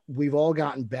 It's that we've all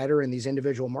gotten better in these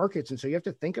individual markets. And so you have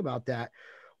to think about that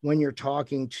when you're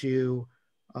talking to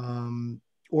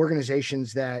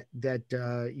organizations that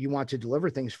you want to deliver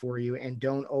things for you, and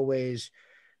don't always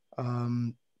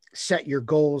set your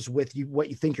goals with what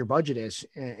you think your budget is,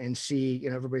 and see, you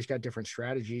know, everybody's got different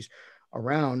strategies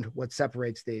around what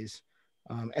separates these.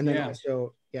 And then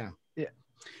also, yeah.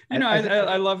 You know,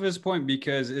 I love his point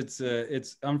because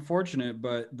it's unfortunate,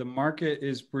 but the market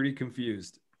is pretty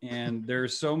confused and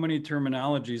there's so many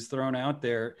terminologies thrown out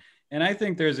there. And I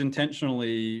think there's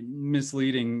intentionally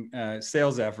misleading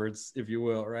sales efforts, if you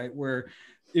will, right? Where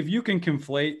if you can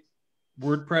conflate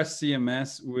WordPress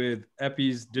CMS with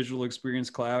Epi's Digital Experience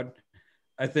Cloud,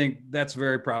 I think that's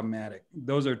very problematic.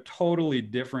 Those are totally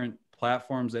different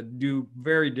platforms that do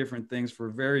very different things for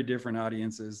very different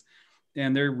audiences.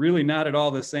 And they're really not at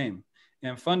all the same.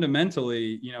 And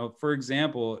fundamentally, you know, for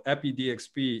example, Epi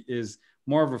DXP is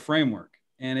more of a framework.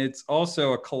 And it's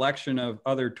also a collection of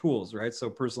other tools, right? So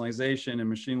personalization and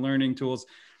machine learning tools.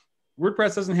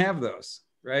 WordPress doesn't have those,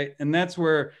 right? And that's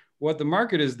where what the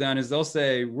market has done is they'll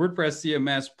say WordPress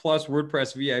CMS plus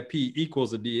WordPress VIP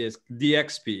equals a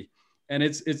DXP. And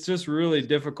it's just really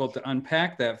difficult to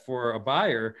unpack that for a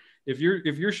buyer. If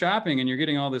you're shopping and you're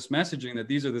getting all this messaging that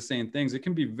these are the same things, it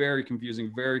can be very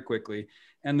confusing very quickly.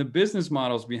 And the business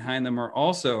models behind them are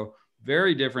also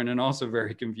very different and also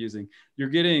very confusing. You're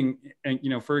getting,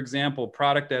 for example,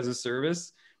 product as a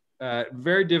service,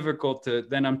 very difficult to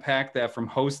then unpack that from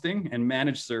hosting and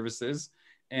managed services.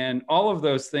 And all of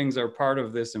those things are part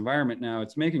of this environment now.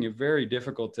 It's making it very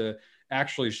difficult to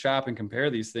actually shop and compare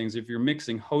these things. If you're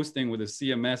mixing hosting with a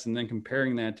CMS and then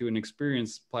comparing that to an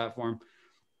experience platform,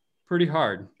 pretty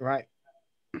hard. Right.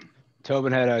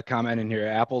 Tobin had a comment in here: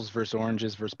 apples versus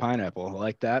oranges versus pineapple. I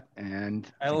like that, and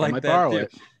I think like might that borrow too.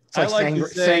 it. It's like I like to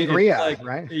say sangria, it's like,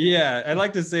 right? Yeah, I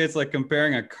like to say it's like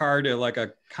comparing a car to like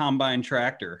a combine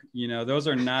tractor. Those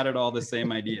are not at all the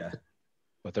same idea.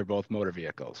 But they're both motor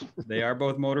vehicles. They are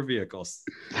both motor vehicles.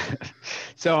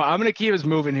 So I'm going to keep us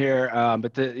moving here,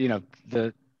 but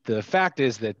the fact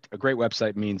is that a great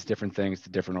website means different things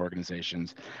to different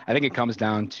organizations. I think it comes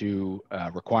down to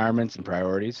requirements and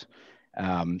priorities.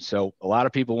 So a lot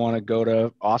of people want to go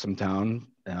to Awesome Town,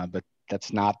 but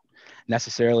that's not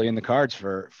necessarily in the cards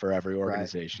for every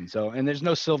organization. Right. So, and there's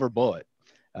no silver bullet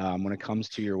when it comes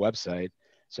to your website.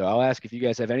 So I'll ask if you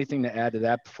guys have anything to add to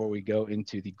that before we go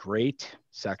into the great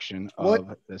section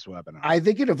of this webinar. I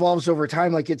think it evolves over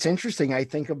time. Like, it's interesting. I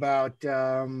think about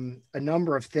a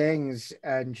number of things,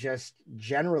 and just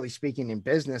generally speaking in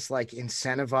business, like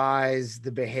incentivize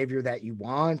the behavior that you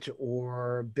want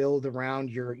or build around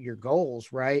your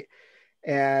goals, right?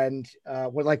 And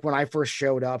when I first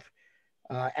showed up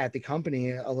at the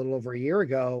company a little over a year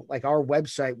ago, like our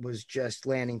website was just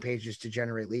landing pages to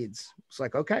generate leads. It's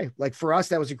like, okay, like for us,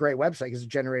 that was a great website because it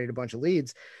generated a bunch of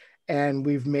leads. And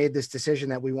we've made this decision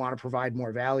that we want to provide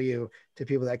more value to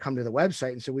people that come to the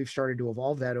website. And so we've started to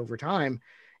evolve that over time.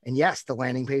 And yes, the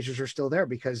landing pages are still there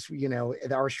because,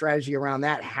 our strategy around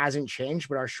that hasn't changed,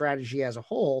 but our strategy as a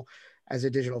whole, as a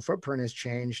digital footprint, has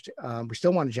changed. We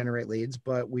still want to generate leads,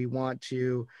 but we want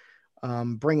to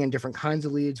bring in different kinds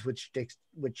of leads, which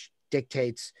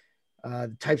dictates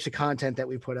the types of content that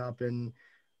we put up. And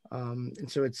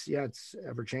so it's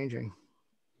ever changing.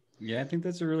 Yeah, I think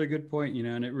that's a really good point,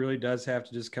 and it really does have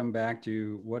to just come back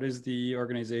to what does the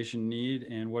organization need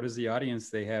and what does the audience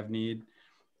they have need.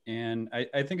 And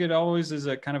I think it always is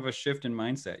a kind of a shift in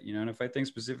mindset, and if I think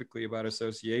specifically about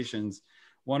associations,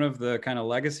 one of the kind of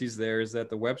legacies there is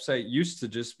that the website used to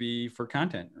just be for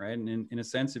content, right? And in a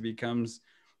sense, it becomes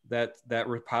that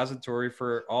repository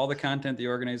for all the content the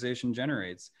organization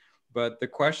generates. But the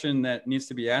question that needs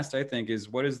to be asked, I think, is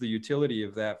what is the utility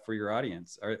of that for your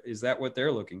audience? Is that what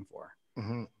they're looking for?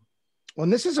 Mm-hmm. Well,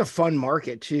 and this is a fun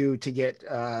market to get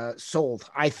sold.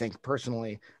 I think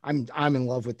personally, I'm in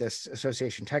love with this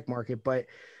association tech market, but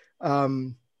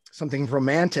something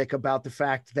romantic about the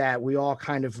fact that we all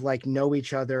kind of like know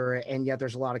each other, and yet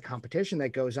there's a lot of competition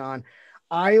that goes on.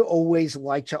 I always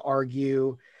like to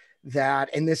argue that,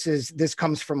 and this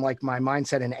comes from like my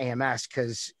mindset in AMS,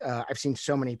 because I've seen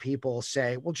so many people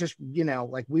say, well, just,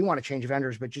 like we want to change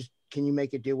vendors, but just, can you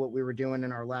make it do what we were doing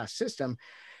in our last system?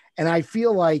 And I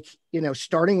feel like,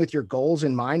 starting with your goals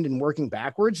in mind and working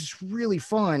backwards is really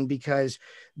fun, because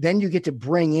then you get to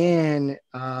bring in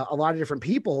a lot of different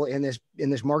people in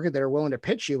this market that are willing to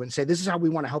pitch you and say, this is how we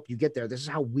want to help you get there. This is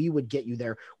how we would get you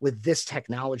there with this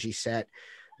technology set.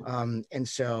 And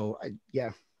so, yeah.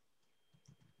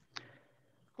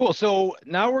 Cool. So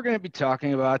now we're going to be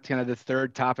talking about kind of the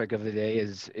third topic of the day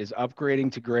is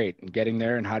upgrading to great and getting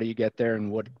there, and how do you get there,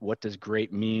 and what does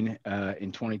great mean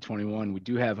in 2021. We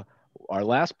do have our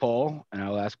last poll, and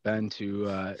I'll ask Ben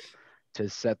to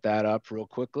set that up real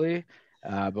quickly.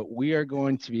 But we are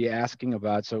going to be asking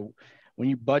about, so when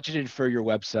you budgeted for your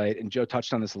website, and Joe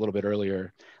touched on this a little bit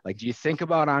earlier, like, do you think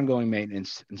about ongoing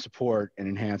maintenance and support and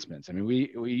enhancements? I mean,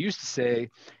 we used to say,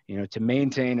 to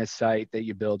maintain a site that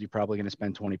you build, you're probably going to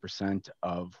spend 20%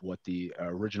 of what the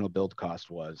original build cost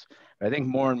was. But I think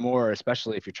more and more,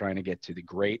 especially if you're trying to get to the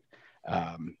great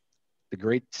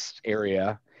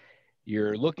area,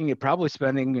 you're looking at probably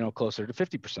spending, closer to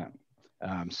 50%.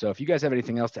 So if you guys have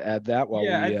anything else to add that while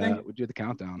we do the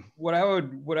countdown. What I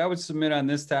would submit on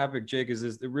this topic, Jake,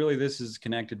 is that really this is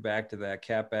connected back to that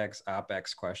CapEx,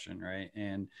 OpEx question, right?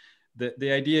 And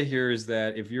the idea here is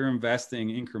that if you're investing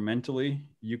incrementally,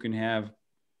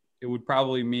 it would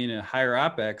probably mean a higher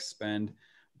OpEx spend,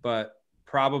 but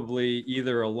probably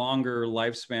either a longer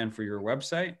lifespan for your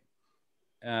website,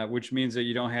 which means that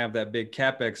you don't have that big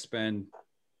CapEx spend,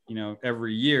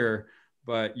 every year,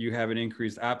 but you have an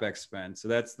increased OpEx spend. So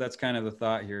that's kind of the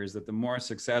thought here, is that the more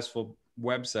successful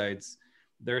websites,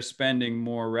 they're spending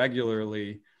more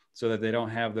regularly so that they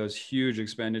don't have those huge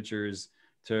expenditures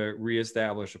to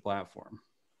reestablish a platform.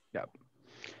 Yep.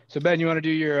 So Ben, you want to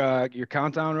do your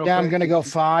countdown real quick? Yeah, I'm going to go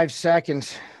 5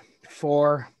 seconds.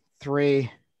 4,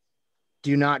 3.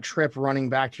 Do not trip running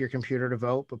back to your computer to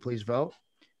vote, but please vote.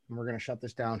 and we're going to shut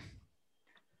this down.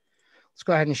 Let's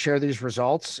go ahead and share these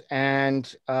results. And,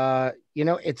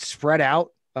 it's spread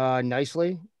out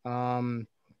nicely. 43%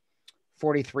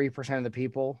 of the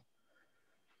people,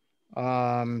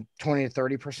 20 to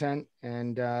 30%,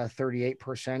 and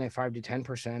 38% at 5 to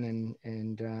 10%.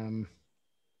 And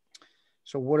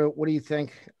so what do you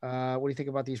think? What do you think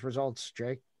about these results,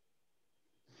 Jake?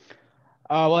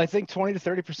 Well, I think 20 to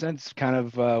 30% is kind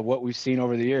of what we've seen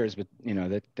over the years, but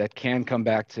that can come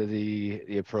back to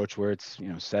the approach where it's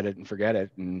set it and forget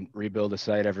it and rebuild a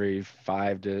site every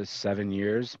 5 to 7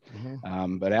 years.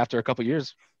 Mm-hmm. But after a couple of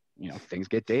years, things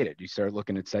get dated. You start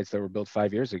looking at sites that were built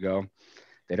 5 years ago.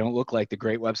 They don't look like the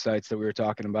great websites that we were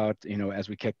talking about, as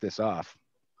we kicked this off.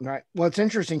 Right. Well, it's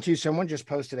interesting too. Someone just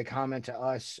posted a comment to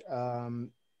us,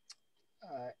 and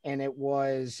it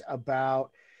was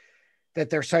about that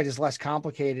their site is less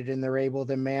complicated and they're able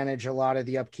to manage a lot of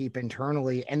the upkeep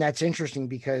internally. And that's interesting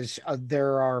because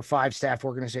there are 5 staff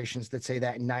organizations that say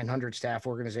that and 900 staff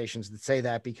organizations that say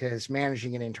that, because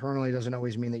managing it internally doesn't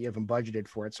always mean that you haven't budgeted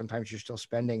for it. Sometimes you're still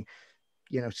spending,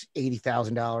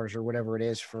 $80,000 or whatever it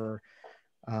is for,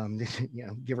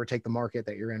 give or take the market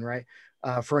that you're in, right?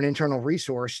 For an internal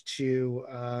resource to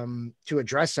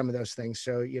address some of those things.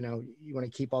 So, you want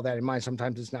to keep all that in mind.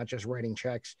 Sometimes it's not just writing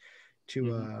checks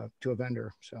to a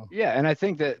vendor. So yeah, and I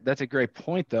think that's a great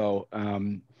point, though.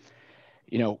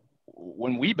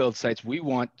 When we build sites, we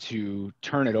want to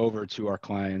turn it over to our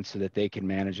clients so that they can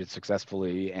manage it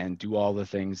successfully and do all the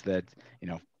things that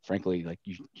frankly, like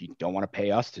you don't want to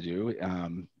pay us to do.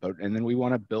 And then we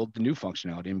want to build the new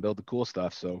functionality and build the cool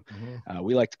stuff. So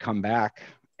we like to come back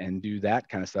and do that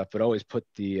kind of stuff, but always put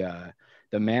the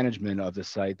management of the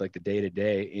site, like the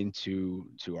day-to-day, into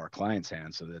our clients'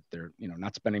 hands so that they're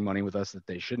not spending money with us that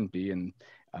they shouldn't be. And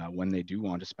when they do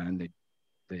want to spend,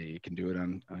 they can do it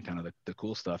on kind of the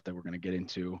cool stuff that we're going to get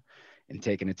into and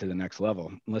taking it to the next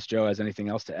level. Unless Joe has anything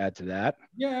else to add to that.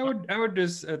 Yeah, I would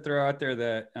just throw out there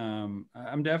that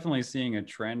I'm definitely seeing a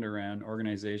trend around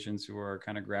organizations who are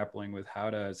kind of grappling with how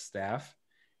to staff.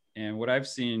 And what I've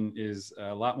seen is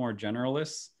a lot more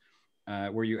generalists,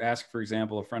 where you ask, for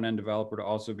example, a front-end developer to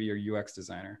also be your UX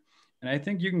designer. And I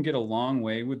think you can get a long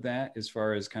way with that as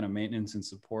far as kind of maintenance and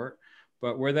support.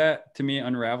 But where that, to me,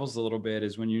 unravels a little bit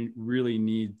is when you really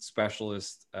need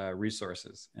specialist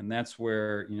resources. And that's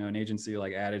where, an agency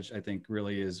like Adage, I think,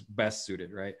 really is best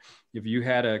suited, right? If you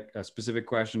had a specific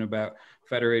question about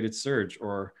federated search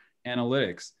or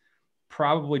analytics,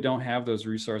 probably don't have those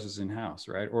resources in-house,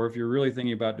 right? Or if you're really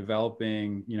thinking about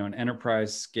developing, an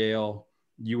enterprise scale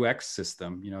UX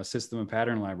system, a system of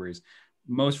pattern libraries,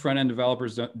 most front-end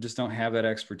developers don't have that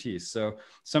expertise. So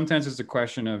sometimes it's a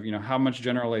question of, how much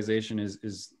generalization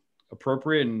is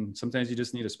appropriate, and sometimes you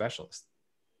just need a specialist.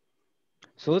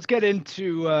 So let's get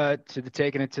into to the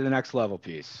taking it to the next level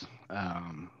piece. Let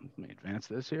me advance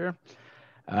this here.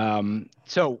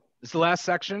 So this is the last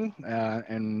section,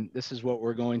 and this is what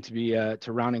we're going to be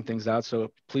to rounding things out.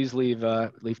 So please leave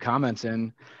comments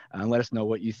in and let us know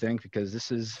what you think, because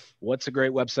this is what's a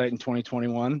great website in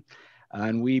 2021.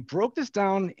 And we broke this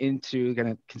down into kind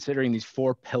of considering these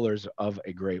 4 pillars of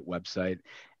a great website.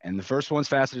 And the first one's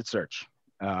faceted search.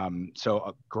 So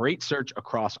a great search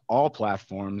across all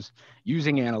platforms,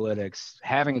 using analytics,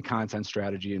 having a content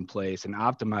strategy in place, and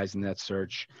optimizing that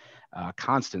search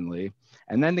constantly.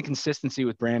 And then the consistency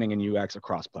with branding and UX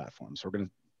across platforms. So we're going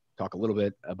to talk a little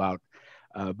bit about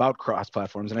cross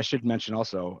platforms. And I should mention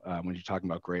also, when you're talking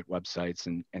about great websites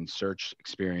and search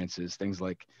experiences, things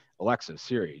like Alexa,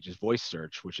 Siri, just voice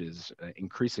search, which is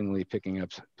increasingly picking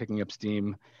up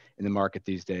steam in the market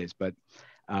these days. But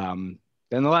then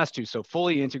the last 2, so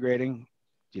fully integrating,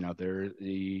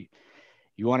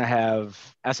 you want to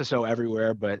have SSO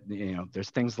everywhere, but there's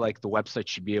things like the website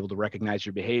should be able to recognize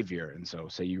your behavior. And so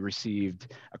say you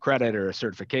received a credit or a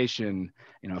certification,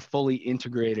 a fully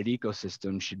integrated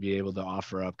ecosystem should be able to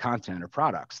offer up content or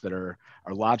products that are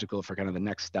logical for kind of the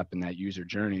next step in that user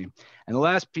journey. And the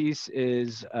last piece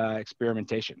is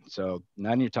experimentation. So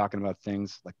then you're talking about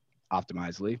things like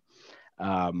Optimizely,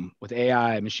 with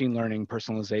AI, machine learning,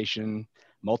 personalization,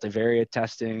 multivariate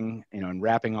testing, and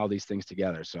wrapping all these things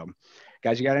together. So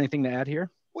guys, you got anything to add here?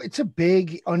 Well, it's a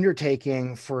big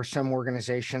undertaking for some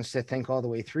organizations to think all the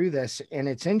way through this. And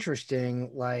it's interesting.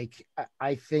 Like,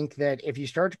 I think that if you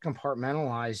start to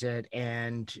compartmentalize it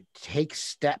and take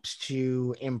steps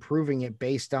to improving it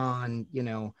based on,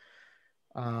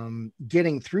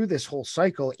 getting through this whole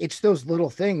cycle, it's those little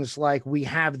things like we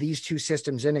have these 2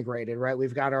 systems integrated, right?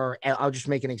 We've got I'll just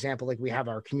make an example. Like we have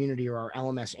our community or our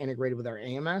LMS integrated with our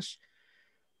AMS.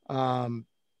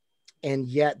 And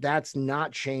yet that's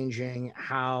not changing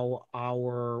how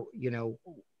our,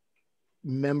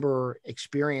 member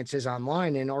experience is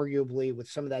online. And arguably with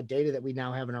some of that data that we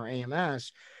now have in our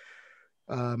AMS,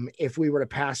 if we were to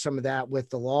pass some of that with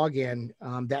the login,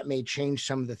 that may change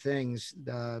some of the things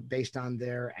based on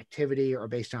their activity or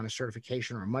based on a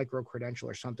certification or a micro credential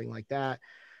or something like that,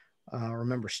 or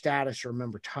member status or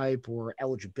member type or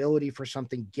eligibility for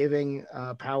something, giving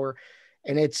power.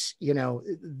 And it's,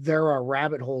 there are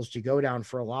rabbit holes to go down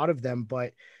for a lot of them,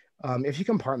 but if you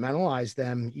compartmentalize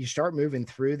them, you start moving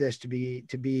through this to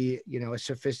be, a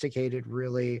sophisticated,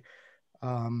 really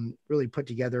put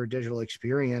together digital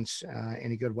experience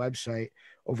and a good website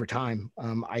over time.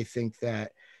 I think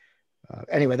that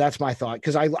anyway, that's my thought,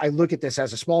 because I look at this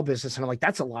as a small business and I'm like,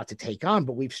 that's a lot to take on,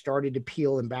 but we've started to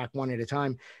peel them back one at a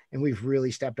time, and we've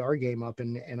really stepped our game up.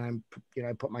 And I'm,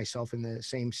 I put myself in the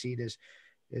same seat as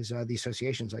the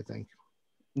associations, I think.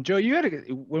 Joe,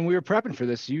 when we were prepping for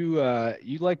this, you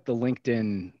liked the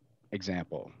LinkedIn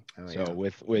example. Oh, so yeah.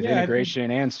 with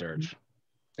integration and search.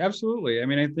 Absolutely. I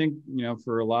mean, I think,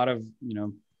 for a lot of,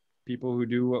 people who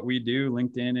do what we do,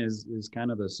 LinkedIn is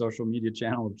kind of the social media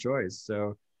channel of choice.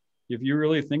 So if you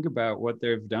really think about what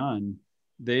they've done,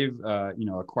 they've,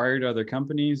 acquired other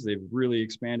companies, they've really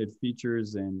expanded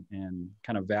features and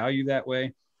kind of value that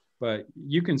way. But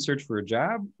you can search for a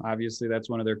job. Obviously, that's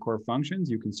one of their core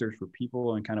functions. You can search for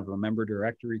people in kind of a member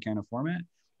directory kind of format.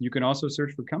 You can also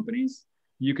search for companies.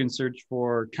 You can search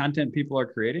for content people are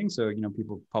creating. So,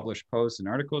 people publish posts and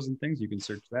articles and things. You can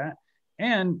search that.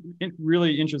 And it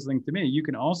really interesting to me, you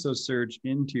can also search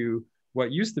into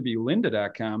what used to be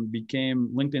lynda.com became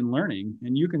LinkedIn Learning,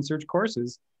 and you can search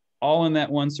courses all in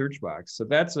that one search box. So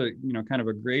that's a, kind of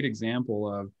a great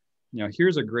example of,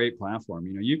 here's a great platform.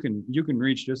 You can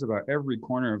reach just about every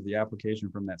corner of the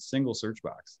application from that single search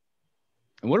box.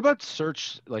 And what about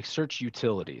search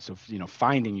utilities? So,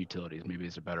 finding utilities maybe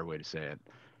is a better way to say it.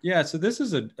 Yeah, so this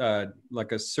is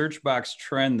like a search box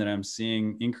trend that I'm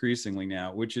seeing increasingly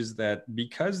now, which is that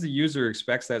because the user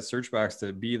expects that search box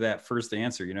to be that first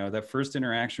answer, that first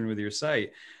interaction with your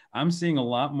site, I'm seeing a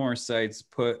lot more sites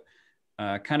put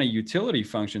kind of utility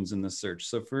functions in the search.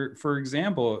 So for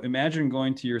example, imagine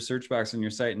going to your search box on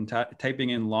your site and typing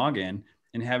in login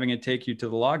and having it take you to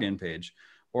the login page,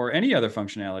 or any other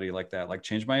functionality like that, like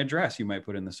change my address, you might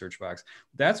put in the search box.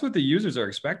 That's what the users are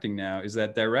expecting now, is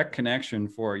that direct connection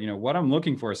for, what I'm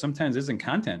looking for sometimes isn't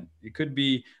content. It could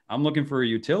be, I'm looking for a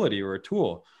utility or a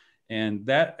tool. And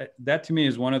that to me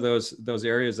is one of those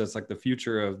areas that's like the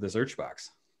future of the search box.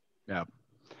 Yeah.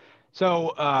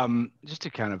 So just to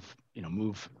kind of,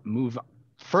 move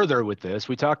further with this,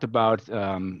 we talked about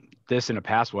this in a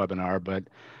past webinar, but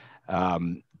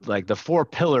like the 4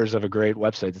 pillars of a great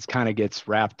website, this kind of gets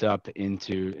wrapped up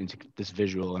into this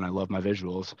visual, and I love my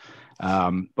visuals.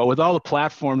 But with all the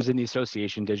platforms in the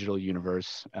association digital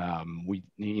universe, we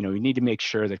need to make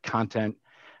sure that content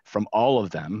from all of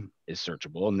them is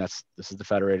searchable, and this is the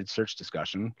federated search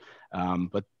discussion.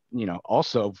 But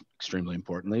also extremely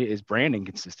importantly is branding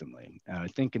consistently. I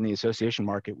think in the association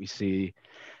market, we see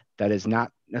that is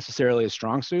not necessarily a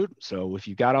strong suit. So if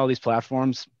you've got all these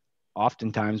platforms,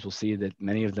 oftentimes we'll see that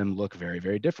many of them look very,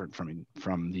 very different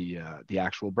from the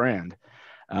actual brand.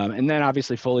 And then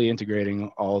obviously fully integrating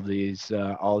all these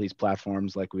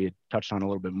platforms, like we had touched on a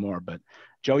little bit more. But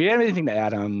Joe, you have anything to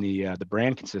add on the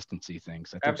brand consistency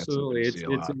things? I think Absolutely,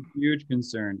 it's a huge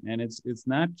concern, and it's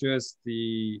not just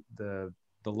the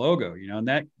logo, and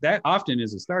that often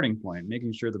is a starting point,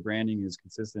 making sure the branding is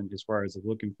consistent as far as the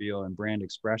look and feel and brand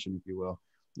expression, if you will,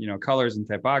 colors and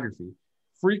typography.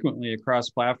 Frequently across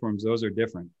platforms, those are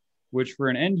different, which for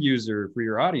an end user, for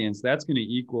your audience, that's going to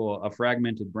equal a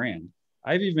fragmented brand.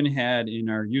 I've even had in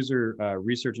our user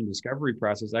research and discovery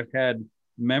process, I've had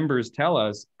members tell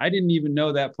us, I didn't even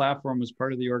know that platform was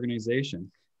part of the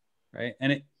organization, right?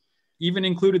 And it even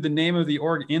included the name of the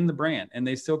org in the brand, and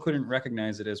they still couldn't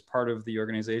recognize it as part of the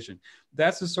organization.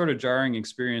 That's the sort of jarring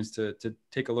experience to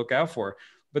take a look out for.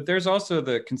 But there's also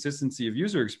the consistency of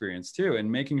user experience too,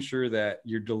 and making sure that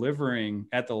you're delivering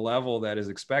at the level that is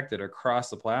expected across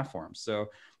the platform. So,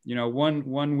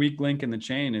 one weak link in the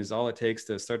chain is all it takes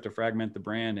to start to fragment the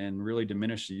brand and really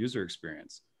diminish the user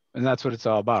experience. And that's what it's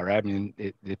all about, right? I mean,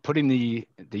 putting the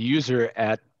user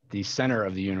at the center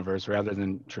of the universe rather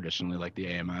than traditionally like the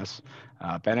AMS.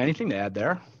 Ben, anything to add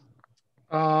there?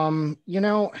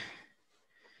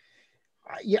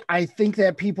 Yeah, I think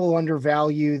that people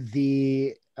undervalue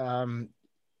the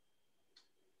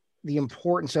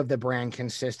importance of the brand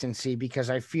consistency, because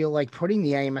I feel like putting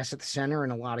the AMS at the center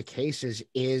in a lot of cases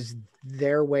is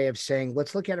their way of saying,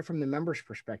 let's look at it from the member's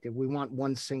perspective. We want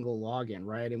one single login,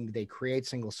 right? And they create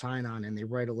single sign-on and they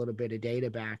write a little bit of data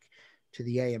back to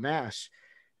the AMS.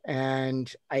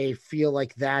 And I feel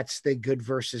like that's the good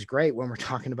versus great when we're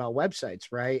talking about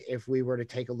websites, right? If we were to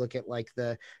take a look at like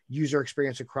the user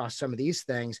experience across some of these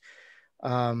things,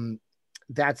 um,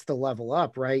 that's the level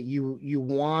up, right? You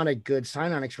want a good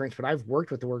sign-on experience, but I've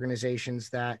worked with organizations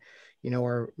that,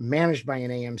 are managed by an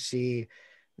AMC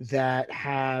that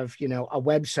have, a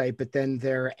website, but then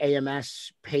their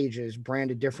AMS pages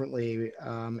branded differently,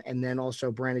 and then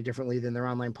also branded differently than their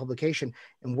online publication.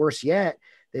 And worse yet,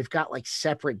 they've got like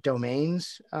separate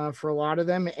domains for a lot of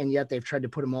them, and yet they've tried to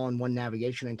put them all in one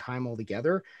navigation and time all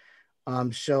together.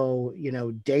 So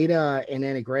data and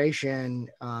integration,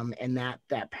 and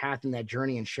that path and that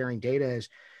journey and sharing data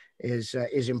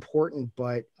is important.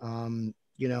 But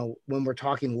when we're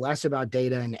talking less about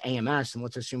data and AMS, and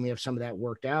let's assume we have some of that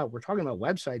worked out, we're talking about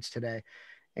websites today,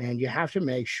 and you have to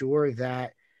make sure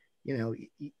that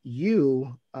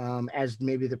you as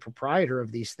maybe the proprietor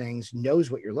of these things knows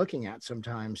what you're looking at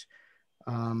sometimes.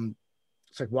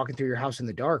 It's like walking through your house in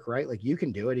the dark, right? Like you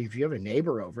can do it. If you have a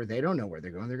neighbor over, they don't know where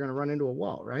they're going to run into a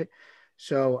wall, right?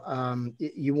 So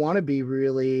you want to be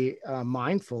really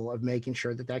mindful of making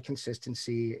sure that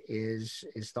consistency is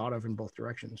thought of in both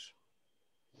directions.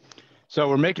 So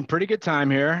we're making pretty good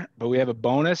time here, but we have a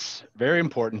bonus, very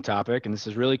important topic, and this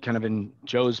is really kind of in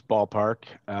Joe's ballpark.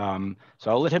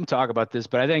 So I'll let him talk about this,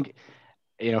 but I think,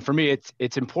 for me,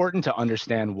 it's important to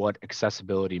understand what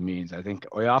accessibility means. I think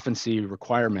we often see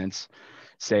requirements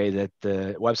say that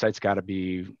the website's got to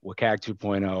be WCAG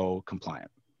 2.0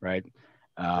 compliant, right?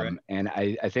 Right. And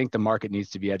I think the market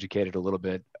needs to be educated a little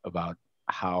bit about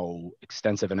how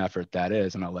extensive an effort that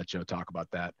is. And I'll let Joe talk about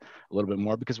that a little bit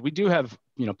more, because we do have,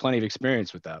 plenty of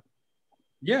experience with that.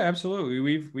 Yeah, absolutely.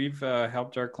 We've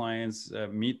helped our clients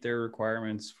meet their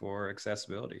requirements for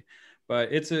accessibility, but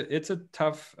it's a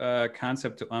tough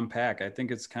concept to unpack. I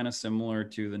think it's kind of similar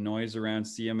to the noise around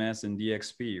CMS and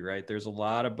DXP, right? There's a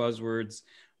lot of buzzwords,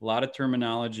 a lot of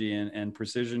terminology, and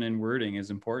precision in wording is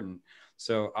important.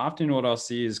 So often what I'll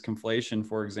see is conflation,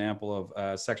 for example,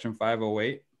 of Section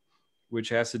 508, which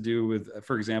has to do with,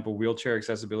 for example, wheelchair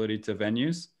accessibility to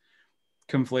venues,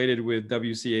 conflated with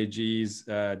WCAG's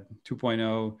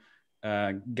 2.0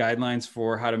 guidelines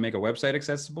for how to make a website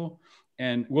accessible.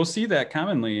 And we'll see that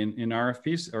commonly in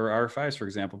RFPs or RFIs, for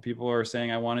example. People are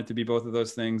saying, I want it to be both of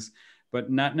those things,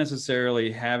 but not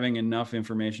necessarily having enough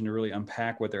information to really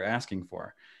unpack what they're asking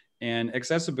for. And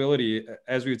accessibility,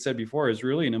 as we had said before, is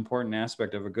really an important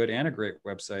aspect of a good and a great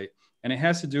website. And it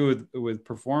has to do with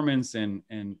performance and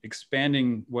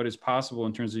expanding what is possible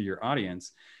in terms of your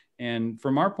audience. And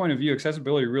from our point of view,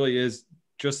 accessibility really is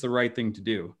just the right thing to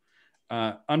do.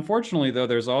 Unfortunately, though,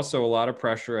 there's also a lot of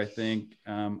pressure, I think,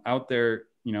 out there,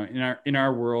 in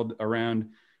our world around.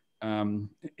 In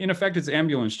effect, it's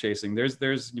ambulance chasing. There's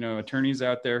attorneys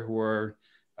out there who are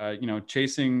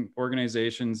chasing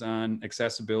organizations on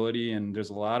accessibility, and there's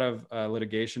a lot of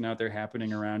litigation out there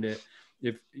happening around it.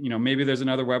 If maybe there's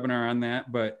another webinar on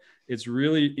that, but it's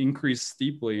really increased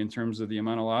steeply in terms of the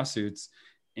amount of lawsuits.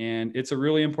 And it's a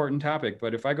really important topic.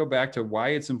 But if I go back to why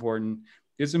it's important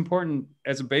as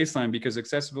a baseline, because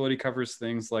accessibility covers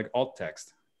things like alt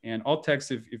text. And alt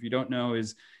text, if you don't know,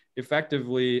 is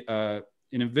effectively an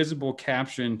invisible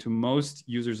caption to most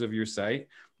users of your site.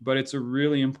 But it's a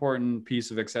really important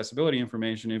piece of accessibility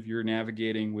information if you're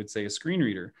navigating with, say, a screen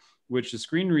reader, which the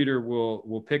screen reader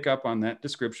will pick up on that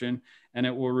description and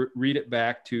it will read it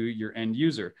back to your end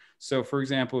user. So for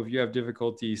example, if you have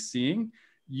difficulty seeing,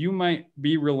 you might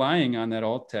be relying on that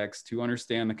alt text to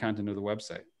understand the content of the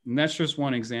website. And that's just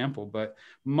one example, but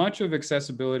much of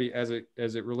accessibility as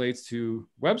it relates to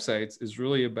websites is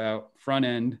really about front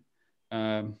end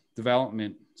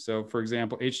development. So for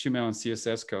example, HTML and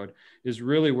CSS code is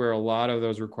really where a lot of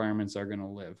those requirements are going to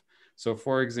live. So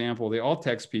for example, the alt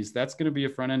text piece, that's going to be a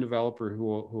front end developer who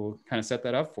will kind of set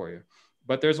that up for you.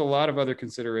 But there's a lot of other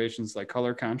considerations like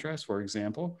color contrast, for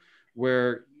example,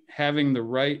 where having the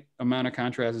right amount of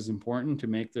contrast is important to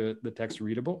make the text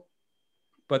readable.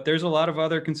 But there's a lot of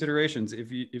other considerations.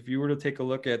 If you were to take a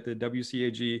look at the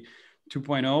WCAG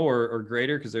 2.0 or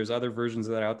greater, because there's other versions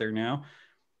of that out there now,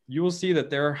 you will see that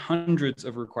there are hundreds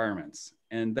of requirements.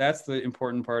 And that's the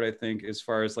important part, I think, as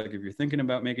far as like, if you're thinking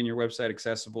about making your website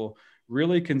accessible,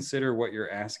 really consider what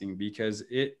you're asking, because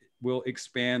it will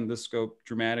expand the scope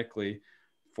dramatically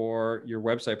for your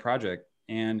website project.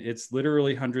 And it's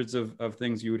literally hundreds of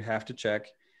things you would have to check.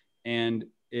 And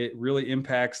it really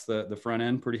impacts the front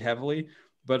end pretty heavily.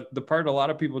 But the part a lot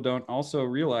of people don't also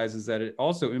realize is that it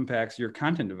also impacts your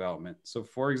content development. So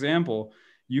for example,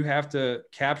 you have to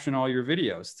caption all your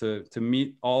videos to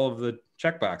meet all of the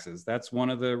checkboxes. That's one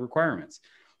of the requirements.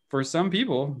 For some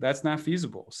people, that's not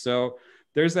feasible. So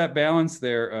there's that balance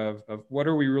there of what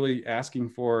are we really asking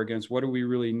for against what do we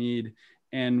really need.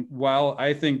 And while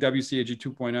I think WCAG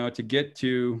 2.0 to get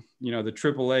to, the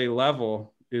AAA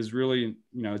level is really,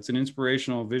 it's an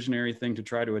inspirational, visionary thing to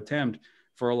try to attempt,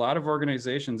 for a lot of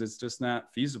organizations, it's just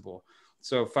not feasible.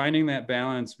 So finding that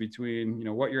balance between,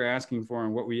 what you're asking for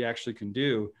and what we actually can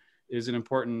do is an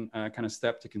important kind of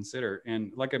step to consider.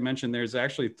 And like I mentioned, there's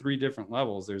actually 3 different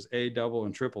levels. There's A, double,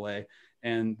 and AAA,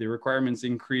 and the requirements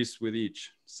increase with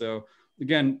each. So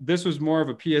again, this was more of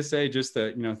a PSA just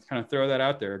to, kind of throw that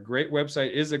out there. A great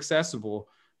website is accessible,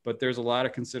 but there's a lot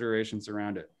of considerations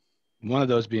around it. One of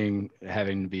those being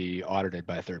having to be audited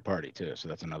by a third party too. So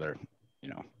that's another,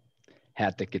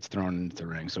 hat that gets thrown into the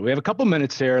ring. So we have a couple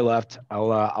minutes here left.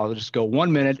 I'll just go 1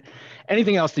 minute.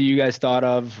 Anything else that you guys thought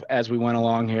of as we went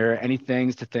along here? Any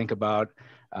things to think about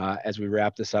as we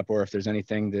wrap this up, or if there's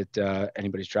anything that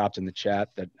anybody's dropped in the chat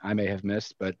that I may have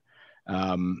missed, but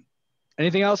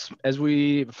anything else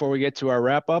before we get to our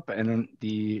wrap up and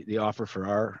the offer for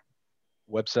our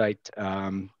website?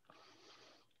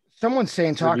 Someone's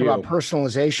saying talk review. About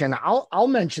personalization. I'll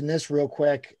mention this real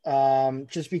quick,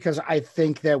 just because I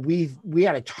think that we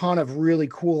had a ton of really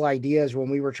cool ideas when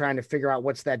we were trying to figure out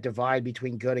what's that divide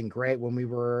between good and great when we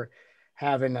were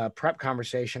having a prep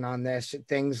conversation on this.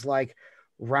 Things like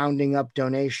rounding up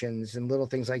donations and little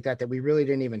things like that that we really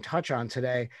didn't even touch on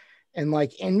today. And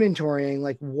like inventorying,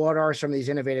 like what are some of these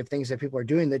innovative things that people are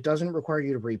doing that doesn't require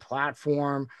you to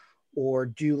re-platform or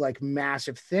do like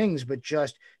massive things, but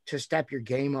just to step your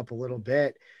game up a little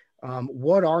bit.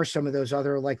 What are some of those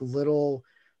other like little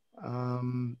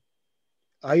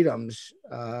items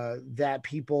that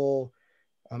people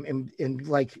in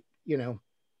like,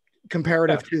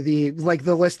 comparative to the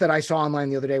list that I saw online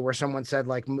the other day where someone said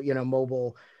like,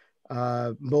 mobile,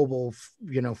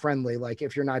 friendly, like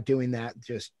if you're not doing that,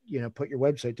 just, put your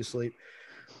website to sleep.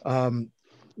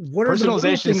 What are the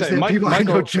things that people, I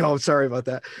know, Joe, sorry about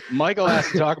that. Michael has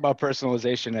to talk about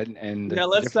personalization and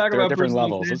let's talk about different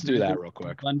levels. Let's do that real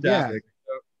quick. Fun topic.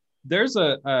 So there's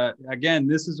again,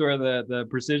 this is where the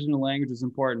precision of language is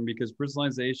important because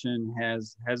personalization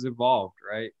has evolved,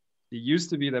 right? It used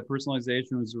to be that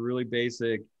personalization was really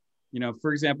basic,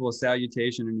 for example, a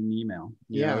salutation in an email.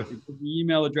 You know, if the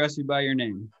email address you by your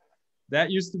name. That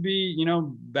used to be,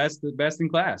 best in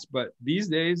class. But these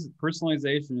days,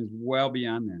 personalization is well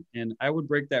beyond that. And I would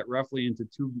break that roughly into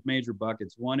 2 major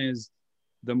buckets. One is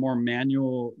the more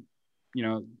manual,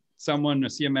 someone, a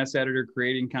CMS editor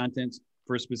creating content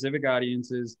for specific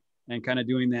audiences and kind of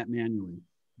doing that manually.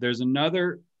 There's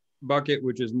another bucket,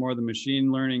 which is more the machine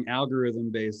learning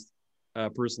algorithm-based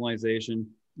personalization,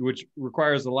 which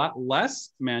requires a lot less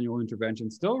manual intervention,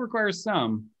 still requires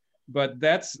some, but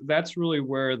that's really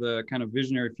where the kind of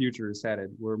visionary future is headed,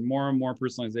 where more and more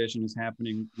personalization is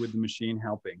happening with the machine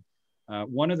helping.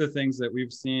 One of the things that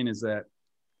we've seen is that,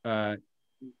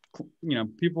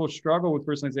 people struggle with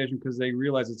personalization because they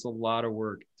realize it's a lot of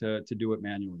work to do it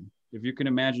manually. If you can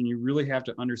imagine, you really have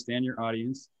to understand your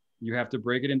audience. You have to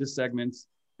break it into segments,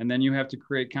 and then you have to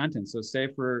create content. So say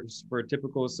for a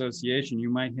typical association, you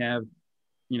might have,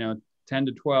 10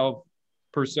 to 12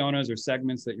 personas or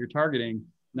segments that you're targeting.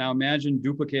 Now imagine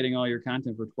duplicating all your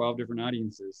content for 12 different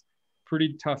audiences.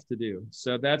 Pretty tough to do.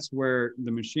 So that's where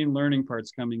the machine learning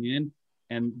part's coming in.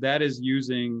 And that is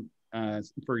using,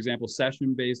 for example,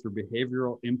 session-based or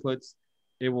behavioral inputs.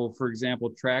 It will, for example,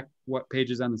 track what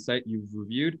pages on the site you've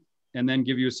reviewed and then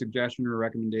give you a suggestion or a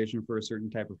recommendation for a certain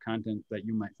type of content that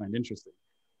you might find interesting.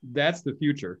 That's the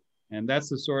future. And that's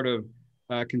the sort of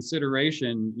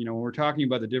consideration, when we're talking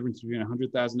about the difference between a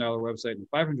 $100,000 website and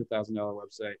a $500,000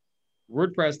 website.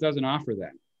 WordPress doesn't offer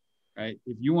that, right?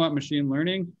 If you want machine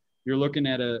learning, you're looking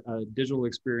at a digital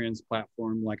experience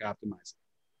platform like Optimize.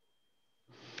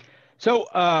 So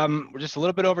we're just a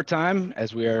little bit over time,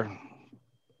 as we are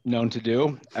known to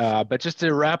do. But just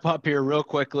to wrap up here real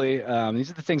quickly,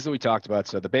 these are the things that we talked about.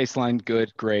 So the baseline,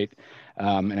 good, great.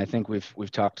 And I think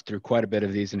we've talked through quite a bit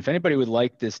of these. And if anybody would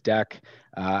like this deck,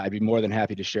 I'd be more than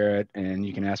happy to share it. And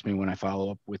you can ask me when I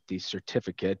follow up with the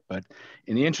certificate. But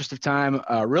in the interest of time,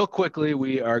 real quickly,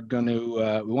 we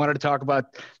wanted to talk about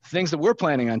things that we're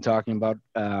planning on talking about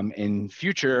in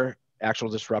future actual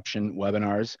disruption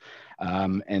webinars.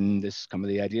 And some of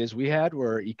the ideas we had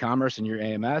were e-commerce in your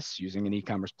AMS, using an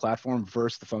e-commerce platform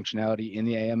versus the functionality in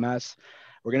the AMS.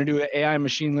 We're going to do AI and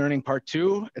machine learning part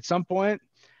 2 at some point.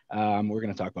 We're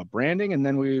going to talk about branding, and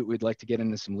then we'd like to get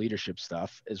into some leadership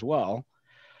stuff as well.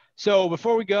 So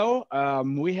before we go,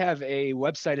 we have a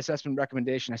website assessment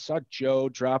recommendation. I saw Joe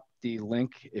drop the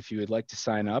link if you would like to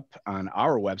sign up on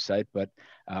our website, but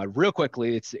real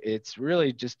quickly, it's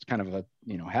really just kind of a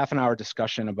half an hour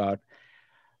discussion about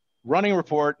running a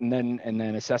report and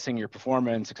then assessing your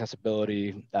performance,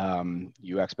 accessibility,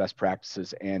 UX best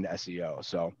practices, and SEO.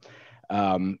 So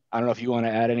I don't know if you want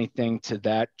to add anything to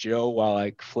that, Joe, while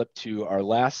I flip to our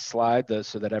last slide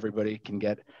so that everybody can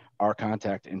get our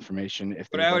contact information. If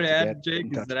what I would add, Jake,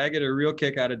 is that I get a real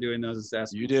kick out of doing those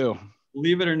assessments. You do.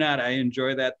 Believe it or not, I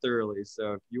enjoy that thoroughly.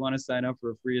 So if you want to sign up for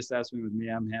a free assessment with me,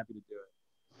 I'm happy to do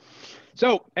it.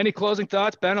 So any closing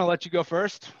thoughts, Ben? I'll let you go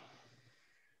first.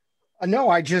 No,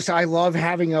 I love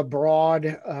having a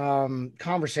broad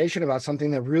conversation about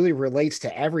something that really relates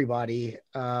to everybody,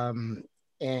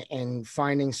 and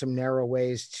finding some narrow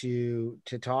ways to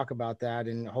talk about that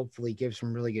and hopefully give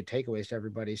some really good takeaways to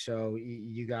everybody. So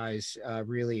you guys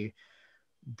really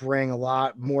bring a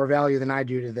lot more value than I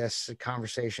do to this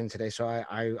conversation today. So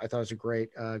I thought it was a great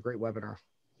webinar.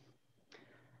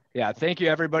 Yeah, thank you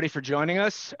everybody for joining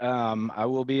us. I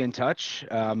will be in touch,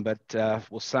 but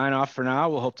we'll sign off for now.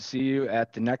 We'll hope to see you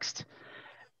at the next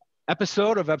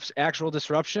episode of Actual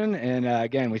Disruption. And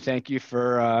again, we thank you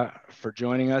for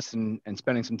joining us and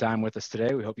spending some time with us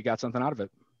today. We hope you got something out of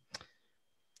it.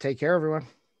 Take care, everyone.